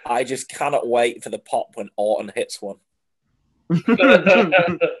as well. I just cannot wait for the pop when Orton hits one.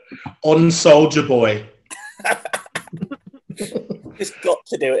 On Soldier Boy. He's got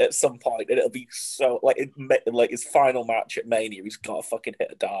to do it at some point, and it'll be so like his final match at Mania. He's got to fucking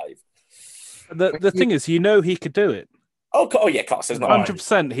hit a dive. The thing is, he could do it. Oh yeah, Cox is not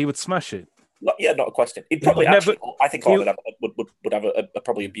 100%. He would smash it. Not a question. He'd probably I think Orton would have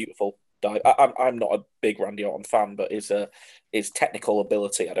probably a beautiful dive. I'm not a big Randy Orton fan, but his technical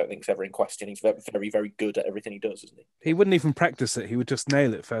ability, I don't think is ever in question. He's very, very, very good at everything he does, isn't he? He wouldn't even practice it. He would just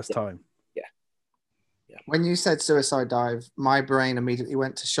nail it first time. Yeah. When you said suicide dive, my brain immediately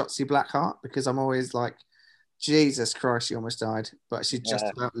went to Shotzi Blackheart because I'm always like, Jesus Christ, she almost died, but she just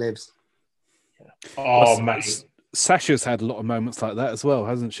about lives. Oh, mate. Sasha's had a lot of moments like that as well,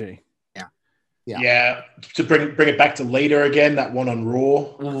 hasn't she? Yeah. To bring it back to Lita again, that one on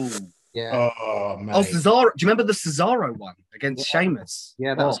Raw. Ooh. Yeah. Oh, man. Oh, Cesaro. Do you remember the Cesaro one against Sheamus?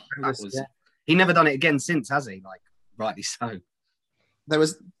 Yeah, that was, yeah. He never done it again since, has he? Like, rightly so. There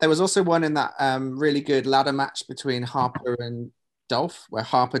was also one in that really good ladder match between Harper and Dolph, where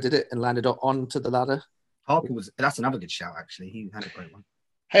Harper did it and landed onto the ladder. That's another good shout, actually. He had a great one.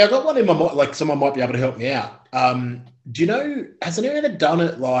 Hey, I got one in my mind, like someone might be able to help me out. Do you know, has anyone ever done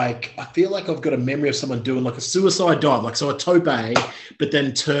it? Like, I feel like I've got a memory of someone doing like a suicide dive, like so a tope, but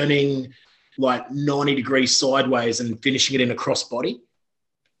then turning like 90 degrees sideways and finishing it in a crossbody.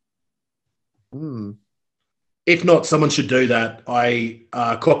 If not, someone should do that. I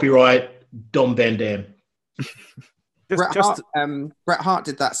copyright Dom Van Dam. Bret Hart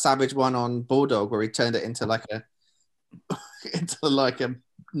did that savage one on Bulldog where he turned it into like a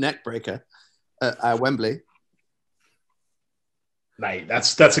neck breaker at Wembley. Mate,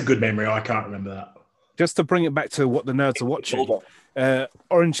 that's a good memory. I can't remember that. Just to bring it back to what the nerds are watching,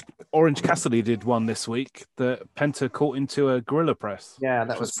 Orange Cassidy did one this week that Penta caught into a gorilla press. Yeah,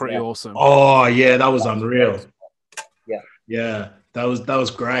 that was pretty awesome. Oh yeah, that was unreal. Yeah, that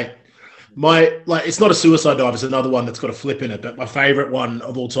was great. It's not a suicide dive, it's another one that's got a flip in it, but my favorite one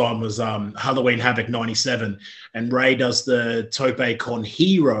of all time was Halloween Havoc 97, and Ray does the tope con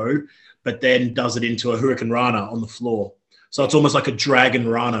hero, but then does it into a Hurricane Rana on the floor. So it's almost like a dragon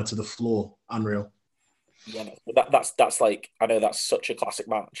Rana to the floor. Unreal. Yeah, that's like, I know that's such a classic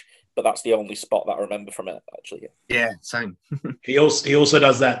match, but that's the only spot that I remember from it, actually. Yeah, same. He also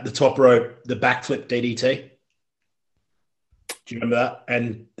does the top rope, the backflip DDT. Do you remember that?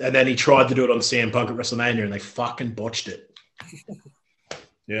 And then he tried to do it on CM Punk at WrestleMania, and they fucking botched it.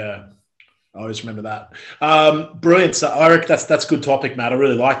 Yeah, I always remember that. Brilliant. So I reckon that's a good topic, Matt. I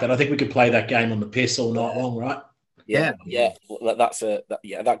really like that. I think we could play that game on the piss all night long, right? Yeah.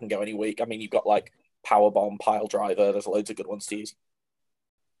 That can go any week. I mean, you've got like Powerbomb, Pile Driver. There's loads of good ones to use.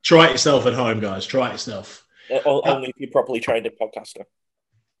 Try it yourself at home, guys. Try it yourself. Only if you're properly trained a podcaster.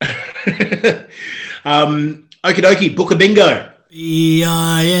 Okie dokie, Book of Bingo.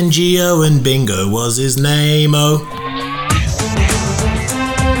 Bingo and Bingo was his name, oh.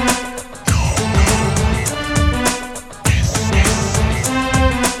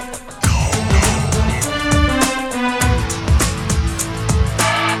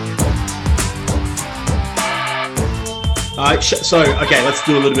 Okay, let's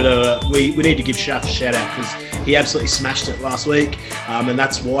do a little bit of we need to give Shaf a shout out because he absolutely smashed it last week, and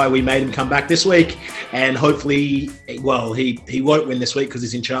that's why we made him come back this week. And hopefully, well, he won't win this week because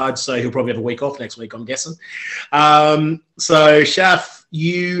he's in charge, so he'll probably have a week off next week, I'm guessing. So Shaf,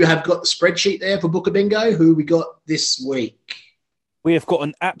 you have got the spreadsheet there for Book of Bingo. Who we got this week? We have got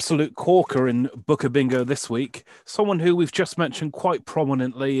an absolute corker in Book of Bingo this week. Someone who we've just mentioned quite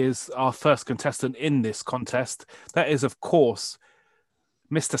prominently is our first contestant in this contest. That is, of course,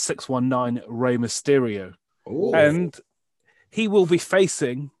 Mr. 619 Rey Mysterio. Ooh. And he will be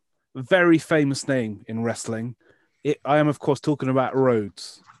facing a very famous name in wrestling. I am, of course, talking about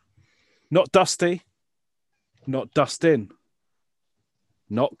Rhodes. Not Dusty, not Dustin,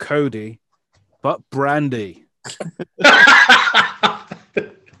 not Cody, but Brandy.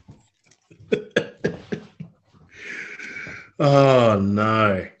 Oh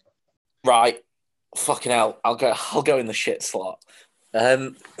no! Right, fucking hell! I'll go in the shit slot.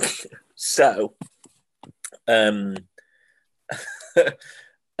 So,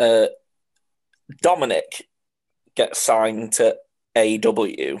 Dominic gets signed to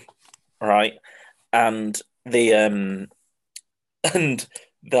AEW, right? And the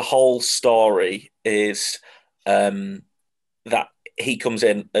whole story is that he comes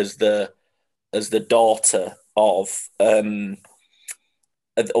in as the daughter of well,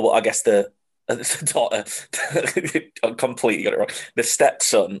 I guess the daughter. I completely got it wrong. The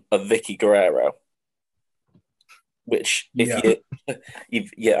stepson of Vicky Guerrero. Which, I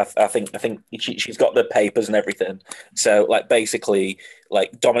think she's got the papers and everything. So, like, basically,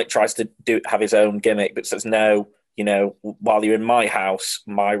 like Dominic tries to have his own gimmick, but says no. You know, while you're in my house,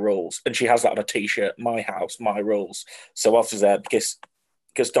 my rules. And she has that on a T-shirt. My house, my rules. So whilst he's there, because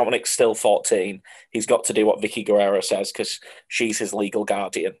Dominic's still 14, he's got to do what Vicky Guerrero says because she's his legal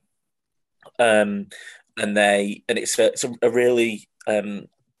guardian. And it's a really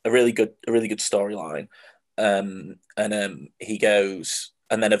good storyline. He goes,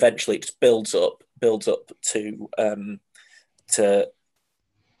 and then eventually it just builds up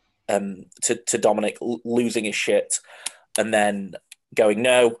to Dominic losing his shit, and then going,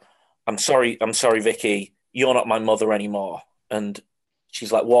 no, I'm sorry, Vicky, you're not my mother anymore. And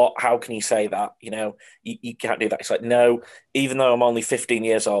she's like, what? How can you say that? You know, you can't do that. It's like, no, even though I'm only 15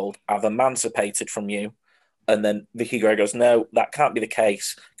 years old, I've emancipated from you. And then Vicky Guerrero goes, no, that can't be the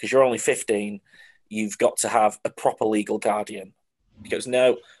case because you're only 15. You've got to have a proper legal guardian. He goes,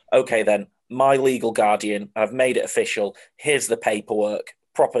 no, okay then, my legal guardian, I've made it official. Here's the paperwork,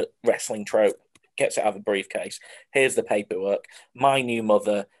 proper wrestling trope, gets it out of a briefcase. Here's the paperwork. My new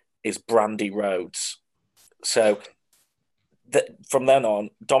mother is Brandy Rhodes. So from then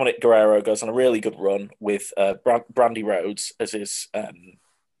on, Dominic Guerrero goes on a really good run with Brandy Rhodes as his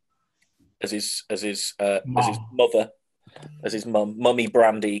mother. As his mum, Mummy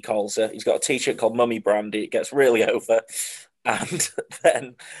Brandy, he calls her. He's got a T-shirt called Mummy Brandy. It gets really over, and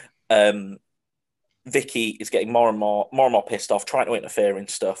then Vicky is getting more and more pissed off, trying to interfere in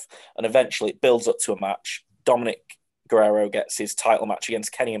stuff, and eventually it builds up to a match. Dominic Guerrero gets his title match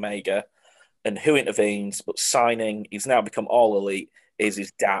against Kenny Omega, and who intervenes? But signing, he's now become All Elite, is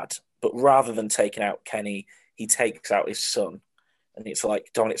his dad. But rather than taking out Kenny, he takes out his son, and it's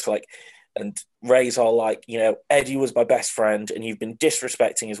like Dominic's like. And Ray's all like, you know, Eddie was my best friend and you've been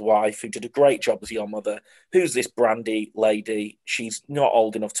disrespecting his wife who did a great job as your mother. Who's this Brandy lady? She's not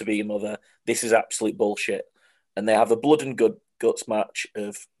old enough to be your mother. This is absolute bullshit. And they have a blood and guts match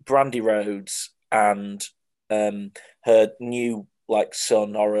of Brandy Rhodes and her new like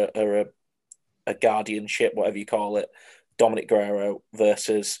son or a guardianship, whatever you call it, Dominic Guerrero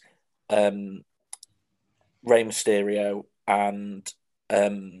versus Rey Mysterio and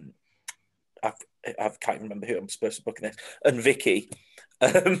I can't even remember who I'm supposed to book in this, and Vicky,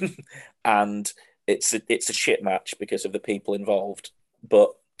 and it's a shit match because of the people involved.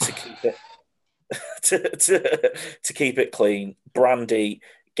 But to keep it to keep it clean, Brandy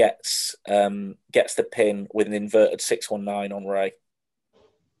gets the pin with an inverted 619 on Ray,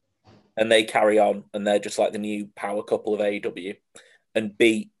 and they carry on, and they're just like the new power couple of AEW, and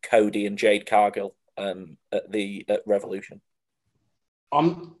beat Cody and Jade Cargill at Revolution.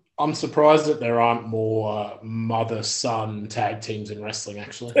 I'm surprised that there aren't more mother-son tag teams in wrestling,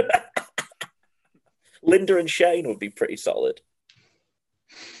 actually. Linda and Shane would be pretty solid.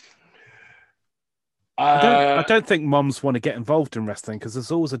 I don't think moms want to get involved in wrestling because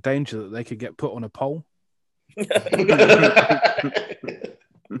there's always a danger that they could get put on a pole.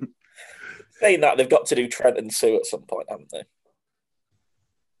 Saying that, they've got to do Trent and Sue at some point, haven't they?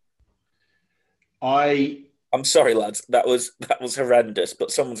 I'm sorry, lads. That was horrendous,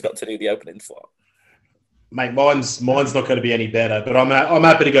 but someone's got to do the opening slot. Mate, mine's not going to be any better, but I'm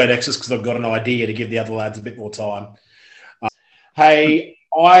happy to go next just because I've got an idea to give the other lads a bit more time. Hey,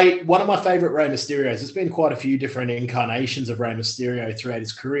 one of my favourite Rey Mysterios, there's been quite a few different incarnations of Rey Mysterio throughout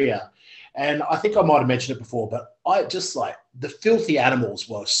his career, and I think I might have mentioned it before, but I just like the Filthy Animals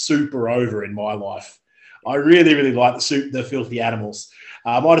were super over in my life. I really, really like the Filthy Animals.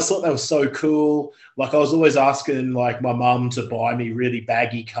 I just thought they were so cool. Like I was always asking like my mum to buy me really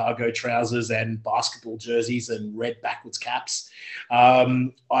baggy cargo trousers and basketball jerseys and red backwards caps.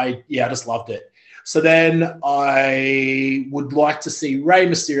 I just loved it. So then I would like to see Rey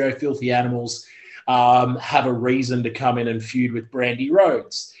Mysterio, Filthy Animals, have a reason to come in and feud with Brandy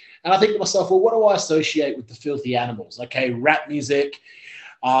Rhodes. And I think to myself, well, what do I associate with the Filthy Animals? Okay, rap music,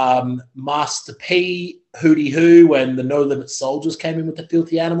 Master P, Hootie Who, when the No Limit Soldiers came in with the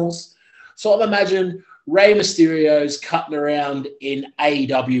Filthy Animals. So I've imagined Rey Mysterio's cutting around in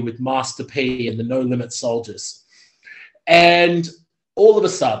AEW with Master P and the No Limit Soldiers. And all of a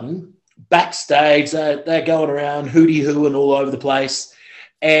sudden, backstage, they're going around Hootie Who and all over the place.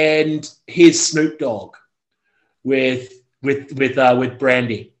 And here's Snoop Dogg with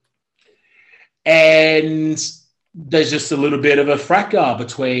Brandy. And there's just a little bit of a fracas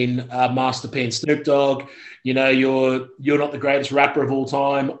between Master P and Snoop Dogg. You know, you're not the greatest rapper of all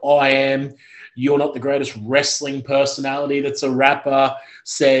time. I am. You're not the greatest wrestling personality that's a rapper,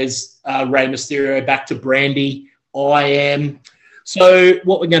 says Rey Mysterio back to Brandy. I am. So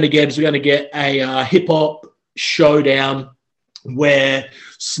what we're going to get is we're going to get a hip-hop showdown where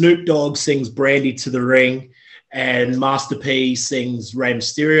Snoop Dogg sings Brandy to the ring and Master P sings Rey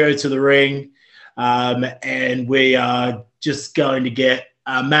Mysterio to the ring. And we are just going to get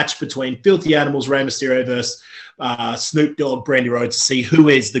a match between Filthy Animals, Rey Mysterio versus Snoop Dogg, Brandy Rhodes to see who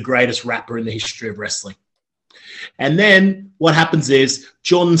is the greatest rapper in the history of wrestling. And then what happens is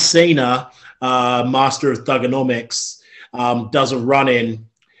John Cena, master of Thugonomics, does a run-in,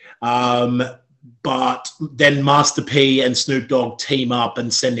 but then Master P and Snoop Dogg team up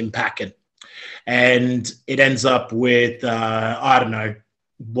and send him packing. And it ends up with, I don't know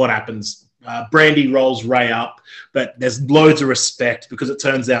what happens. Brandy rolls Ray up, but there's loads of respect because it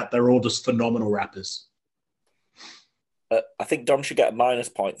turns out they're all just phenomenal rappers. I think Dom should get a minus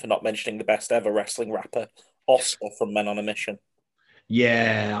point for not mentioning the best ever wrestling rapper, Oscar from Men on a Mission.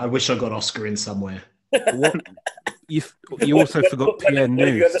 Yeah, I wish I got Oscar in somewhere. You also forgot Pierre News.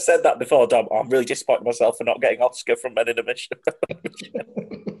 Have you ever said that before, Dom? I'm really disappointed myself for not getting Oscar from Men on a Mission.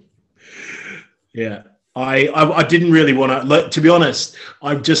 Yeah. I didn't really want to be honest.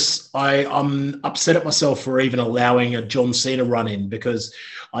 I'm upset at myself for even allowing a John Cena run in because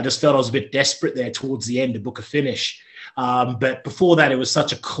I just felt I was a bit desperate there towards the end to book a finish. But before that, it was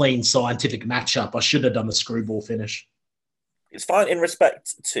such a clean scientific matchup. I should have done the screwball finish. It's fine in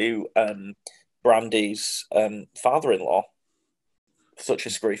respect to Brandy's father-in-law. Such a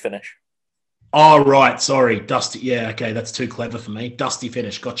screw finish. Oh, right. Sorry. Dusty. Yeah, okay. That's too clever for me. Dusty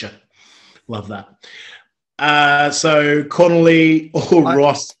finish. Gotcha. Love that. So Connolly or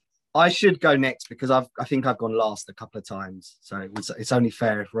Ross? I should go next because I think I've gone last a couple of times. So it's only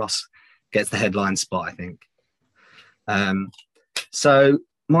fair if Ross gets the headline spot, I think. So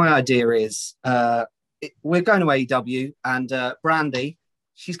my idea is we're going to AEW and Brandy,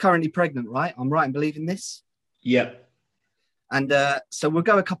 she's currently pregnant, right? I'm right in believing this? Yep. And so we'll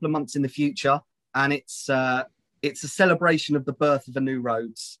go a couple of months in the future and it's a celebration of the birth of a new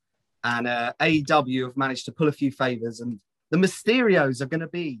Rhodes. And AEW have managed to pull a few favors and the Mysterios are going to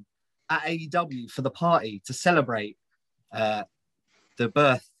be at AEW for the party to celebrate the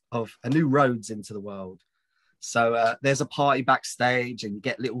birth of a new Rhodes into the world. So there's a party backstage and you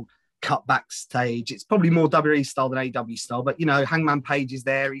get little cut backstage. It's probably more WWE style than AEW style, but, you know, Hangman Page is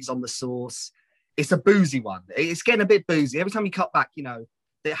there. He's on the sauce. It's a boozy one. It's getting a bit boozy. Every time you cut back, you know,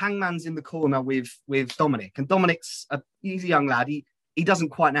 the Hangman's in the corner with Dominic. And Dominic's he's a young lad. He doesn't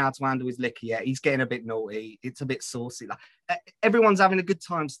quite know how to handle his liquor yet. He's getting a bit naughty. It's a bit saucy. Like everyone's having a good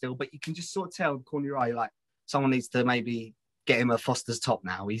time still, but you can just sort of tell in the corner of your eye, like someone needs to maybe get him a Foster's top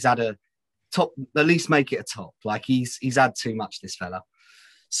now. He's had a top, at least make it a top. Like he's had too much, this fella.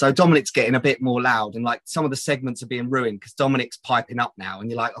 So Dominic's getting a bit more loud, and like some of the segments are being ruined because Dominic's piping up now,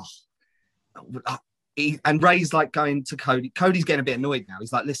 and you're like, and Ray's like going to Cody. Cody's getting a bit annoyed now.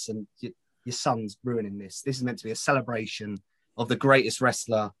 He's like, listen, your son's ruining this. This is meant to be a celebration of the greatest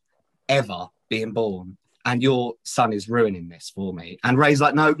wrestler ever being born, and your son is ruining this for me. And Ray's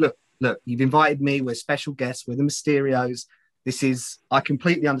like, no, look, you've invited me. We're special guests. We're the Mysterios. I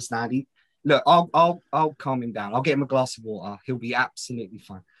completely understand. I'll calm him down. I'll get him a glass of water. He'll be absolutely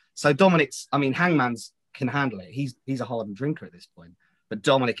fine. So Hangman's can handle it. He's a hardened drinker at this point, but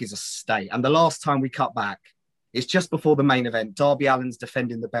Dominic is a state. And the last time we cut back, it's just before the main event. Darby Allin's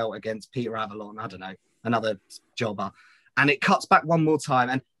defending the belt against Peter Avalon. I don't know, another jobber. And it cuts back one more time.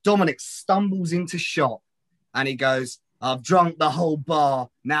 And Dominic stumbles into shot and he goes, I've drunk the whole bar.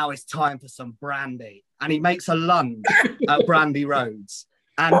 Now it's time for some brandy. And he makes a lunge at Brandy Rhodes.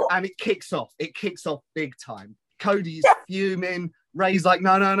 And it kicks off. It kicks off big time. Cody's fuming. Ray's like,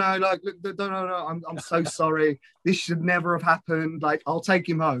 no, like, no. I'm so sorry. This should never have happened. Like, I'll take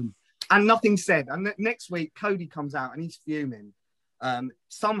him home. And nothing said. And next week, Cody comes out and he's fuming.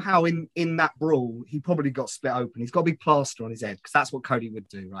 Somehow in that brawl, he probably got split open. He's got a big plaster on his head because that's what Cody would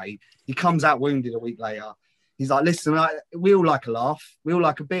do, right? He comes out wounded a week later. He's like, listen, we all like a laugh. We all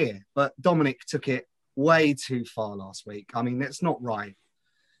like a beer. But Dominic took it way too far last week. I mean, it's not right.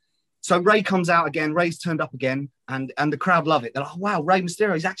 So Ray comes out again. Ray's turned up again, and the crowd love it. They're like, oh, wow, Rey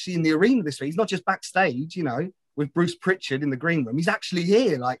Mysterio is actually in the arena this week. He's not just backstage, with Bruce Pritchard in the green room. He's actually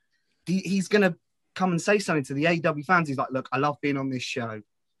here. Like, he's going to come and say something to the AEW fans. He's like, look, I love being on this show.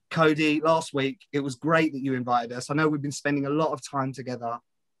 Cody, last week, it was great that you invited us. I know we've been spending a lot of time together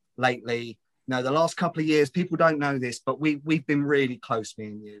lately. The last couple of years, people don't know this, but we've been really close, me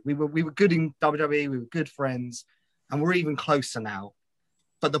and you. We were good in WWE. We were good friends, and we're even closer now.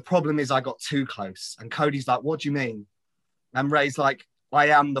 But the problem is I got too close. And Cody's like, what do you mean? And Ray's like, I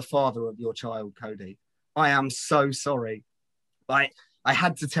am the father of your child, Cody. I am so sorry. I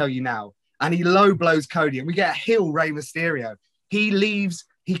had to tell you now. And he low blows Cody, and we get a heel Rey Mysterio. He leaves.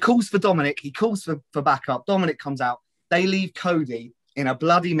 He calls for Dominic. He calls for backup. Dominic comes out. They leave Cody in a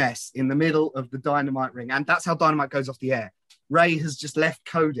bloody mess in the middle of the Dynamite ring. And that's how Dynamite goes off the air. Ray has just left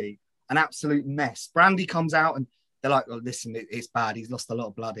Cody an absolute mess. Brandy comes out and they're like, well, listen, it's bad. He's lost a lot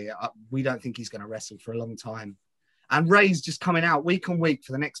of blood here. We don't think he's going to wrestle for a long time. And Ray's just coming out week on week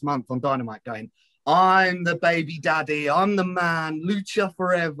for the next month on Dynamite going, I'm the baby daddy. I'm the man. Lucha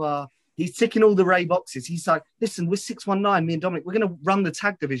forever. He's ticking all the Ray boxes. He's like, listen, we're 619, me and Dominic. We're going to run the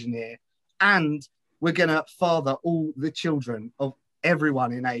tag division here. And we're going to father all the children of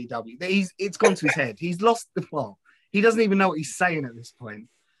everyone in AEW. It's gone to his head. He's lost the plot. He doesn't even know what he's saying at this point.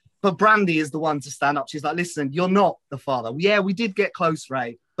 But Brandy is the one to stand up. She's like, listen, you're not the father. Yeah, we did get close,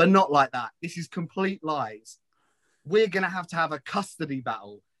 Ray, but not like that. This is complete lies. We're going to have a custody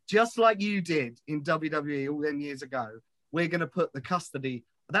battle, just like you did in WWE all them years ago. We're going to put the custody.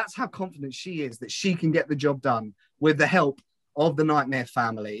 That's how confident she is that she can get the job done with the help of the Nightmare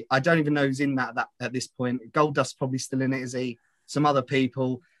family. I don't even know who's in that at this point. Goldust's probably still in it, is he? Some other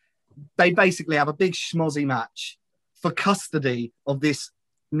people. They basically have a big schmozzy match for custody of this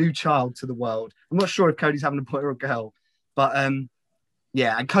new child to the world. I'm not sure if Cody's having a boy or a girl, but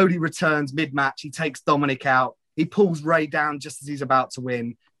yeah. And Cody returns mid-match. He takes Dominic out. He pulls Ray down just as he's about to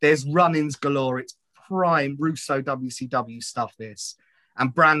win. There's run-ins galore. It's prime Russo WCW stuff, this.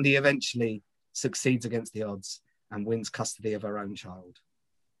 And Brandy eventually succeeds against the odds and wins custody of her own child.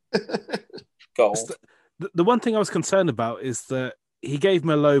 Gold. The one thing I was concerned about is that he gave him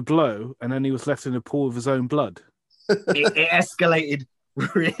a low blow and then he was left in a pool of his own blood. It escalated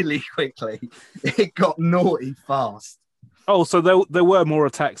really quickly. It got naughty fast. Oh, so there were more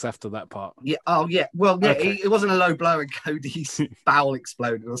attacks after that part. Yeah. Oh, yeah. Well, yeah. Okay. It wasn't a low blow and Cody's bowel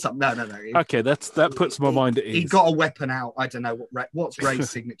exploded or something. No. Okay, that puts my mind at ease. He got a weapon out. I don't know what's Ray's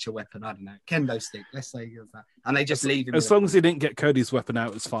signature weapon. I don't know. Kendo stick. Let's say he does that. And they just leave him. As long as he didn't get Cody's weapon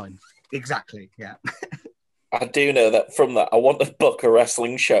out, it's fine. Exactly. Yeah. I do know that from that, I want to book a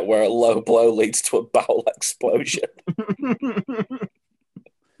wrestling show where a low blow leads to a bowel explosion.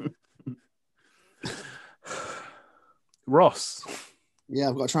 Ross. Yeah,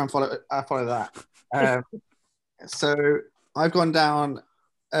 I've got to try and follow that. So I've gone down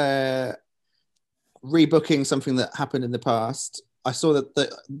rebooking something that happened in the past. I saw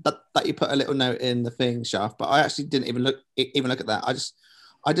that you put a little note in the thing, Shaft, but I actually didn't even look at that.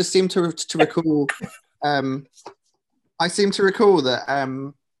 I just seem to recall. I seem to recall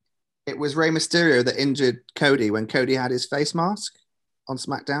that it was Rey Mysterio that injured Cody when Cody had his face mask on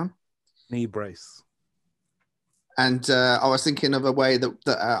SmackDown. Knee brace. And I was thinking of a way that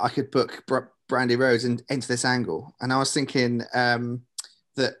I could book Brandy Rhodes into this angle. And I was thinking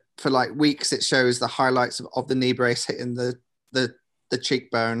that for like weeks it shows the highlights of the knee brace hitting the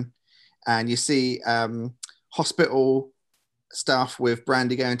cheekbone, and you see hospital stuff with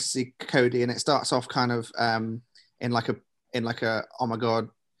Brandy going to see Cody, and it starts off kind of in like a oh my god,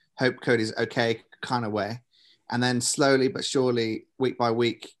 hope Cody's okay kind of way, and then slowly but surely, week by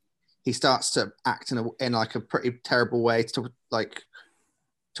week, he starts to act in like a pretty terrible way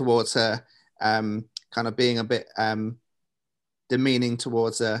towards her, kind of being a bit demeaning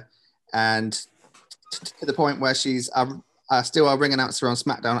towards her, and to the point where she's still a ring announcer on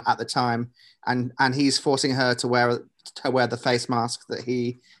SmackDown at the time, and he's forcing her to wear the face mask that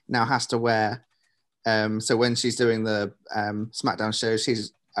he now has to wear. So when she's doing the SmackDown show,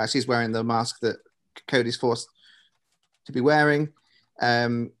 she's wearing the mask that Cody's forced to be wearing,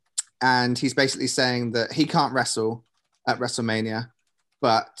 and he's basically saying that he can't wrestle at WrestleMania,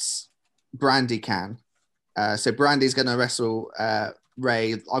 but Brandy can. So Brandy's going to wrestle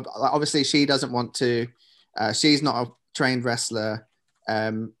Rey. Obviously, she doesn't want to. She's not a trained wrestler.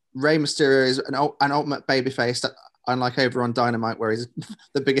 Rey Mysterio is an ultimate babyface, unlike over on Dynamite, where he's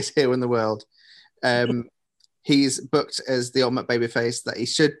the biggest heel in the world. He's booked as the ultimate babyface that he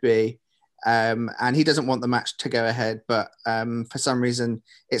should be, and he doesn't want the match to go ahead, but for some reason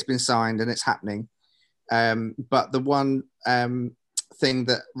it's been signed and it's happening. But the one thing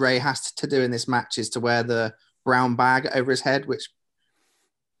that Rey has to do in this match is to wear the brown bag over his head, which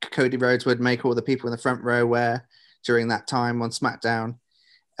Cody Rhodes would make all the people in the front row wear during that time on SmackDown.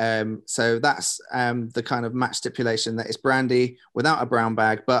 So that's the kind of match stipulation, that it's Brandy without a brown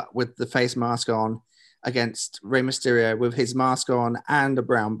bag, but with the face mask on, against Rey Mysterio with his mask on and a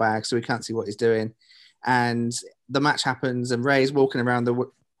brown bag, so we can't see what he's doing. And the match happens, and Rey's walking around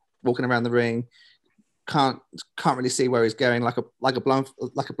the ring, can't really see where he's going, like a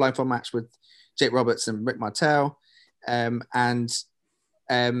blindfold match with Jake Roberts and Rick Martel. And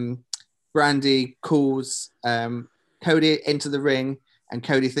Brandy calls Cody into the ring, and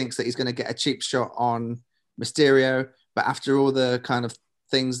Cody thinks that he's going to get a cheap shot on Mysterio. But after all the kind of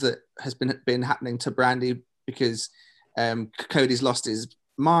things that has been happening to Brandy, because Cody's lost his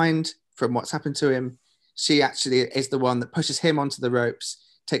mind from what's happened to him, she actually is the one that pushes him onto the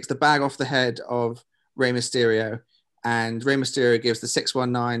ropes, takes the bag off the head of Rey Mysterio, and Rey Mysterio gives the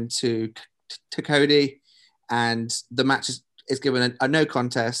 619 to Cody, and the match is given a no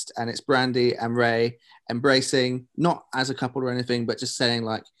contest, and it's Brandy and Rey embracing, not as a couple or anything, but just saying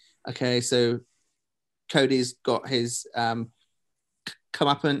like, okay, so Cody's got his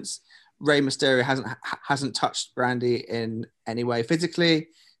comeuppance. Rey Mysterio hasn't touched Brandy in any way physically,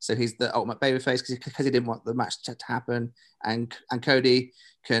 so he's the ultimate babyface because he didn't want the match to happen, and Cody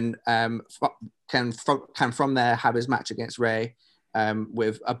can from there have his match against Rey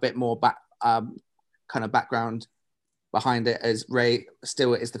with a bit more kind of background behind it, as Rey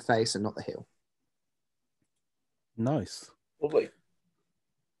still is the face and not the heel. Nice. Lovely.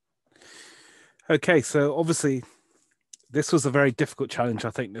 Okay, so obviously this was a very difficult challenge,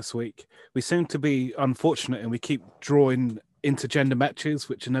 I think, this week. We seem to be unfortunate and we keep drawing intergender matches,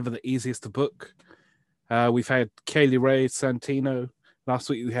 which are never the easiest to book. We've had Kaylee Ray, Santino. Last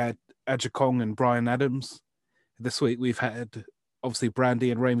week we had Aja Kong and Brian Adams. This week we've had, obviously,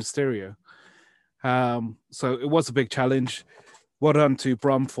 Brandy and Rey Mysterio. So it was a big challenge. Well done to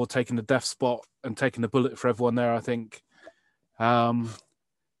Brum for taking the death spot and taking the bullet for everyone there, I think.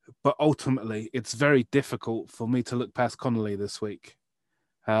 But ultimately, it's very difficult for me to look past Connolly this week.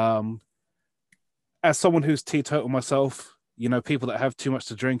 As someone who's teetotal myself, you know, people that have too much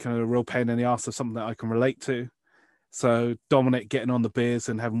to drink and are a real pain in the ass are something that I can relate to. So Dominic getting on the beers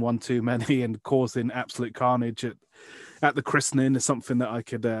and having one too many and causing absolute carnage at the christening is something that I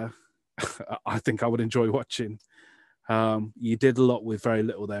could, I think I would enjoy watching. You did a lot with very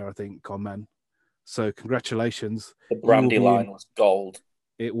little there, I think, Conman. So congratulations. The Brandy line was gold.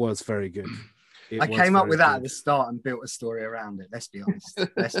 It was very good. I came up with that at the start and built a story around it. Let's be honest.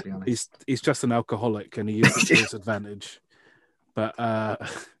 He's just an alcoholic and he uses it to his advantage. But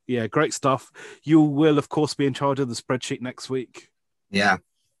yeah, great stuff. You will, of course, be in charge of the spreadsheet next week. Yeah.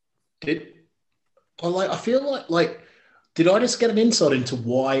 I feel like, did I just get an insight into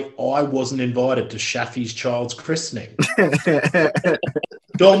why I wasn't invited to Shafi's child's christening?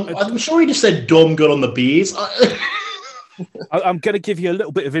 Dom, I'm sure he just said Dom got on the beers. I'm going to give you a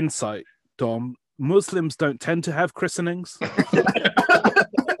little bit of insight, Dom. Muslims don't tend to have christenings.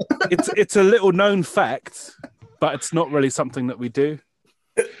 It's a little known fact, but it's not really something that we do.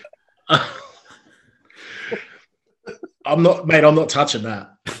 I'm not touching that.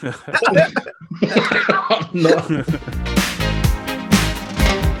 I'm not.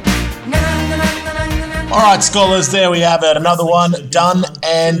 All right, scholars, there we have it. Another one done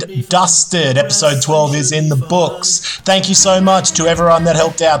and dusted. Episode 12 is in the books. Thank you so much to everyone that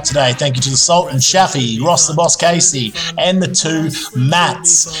helped out today. Thank you to the Sultan, Shafi, Ross the Boss Casey, and the two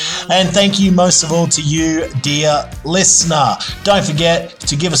Matts. And thank you most of all to you, dear listener. Don't forget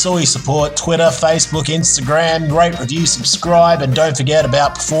to give us all your support. Twitter, Facebook, Instagram, rate, review, subscribe, and don't forget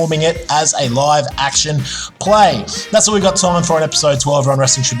about performing it as a live action play. That's all we got time for on episode 12 on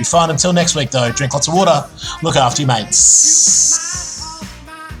Wrestling Should Be Fun. Until next week, though, drink lots of water. Look after your mates.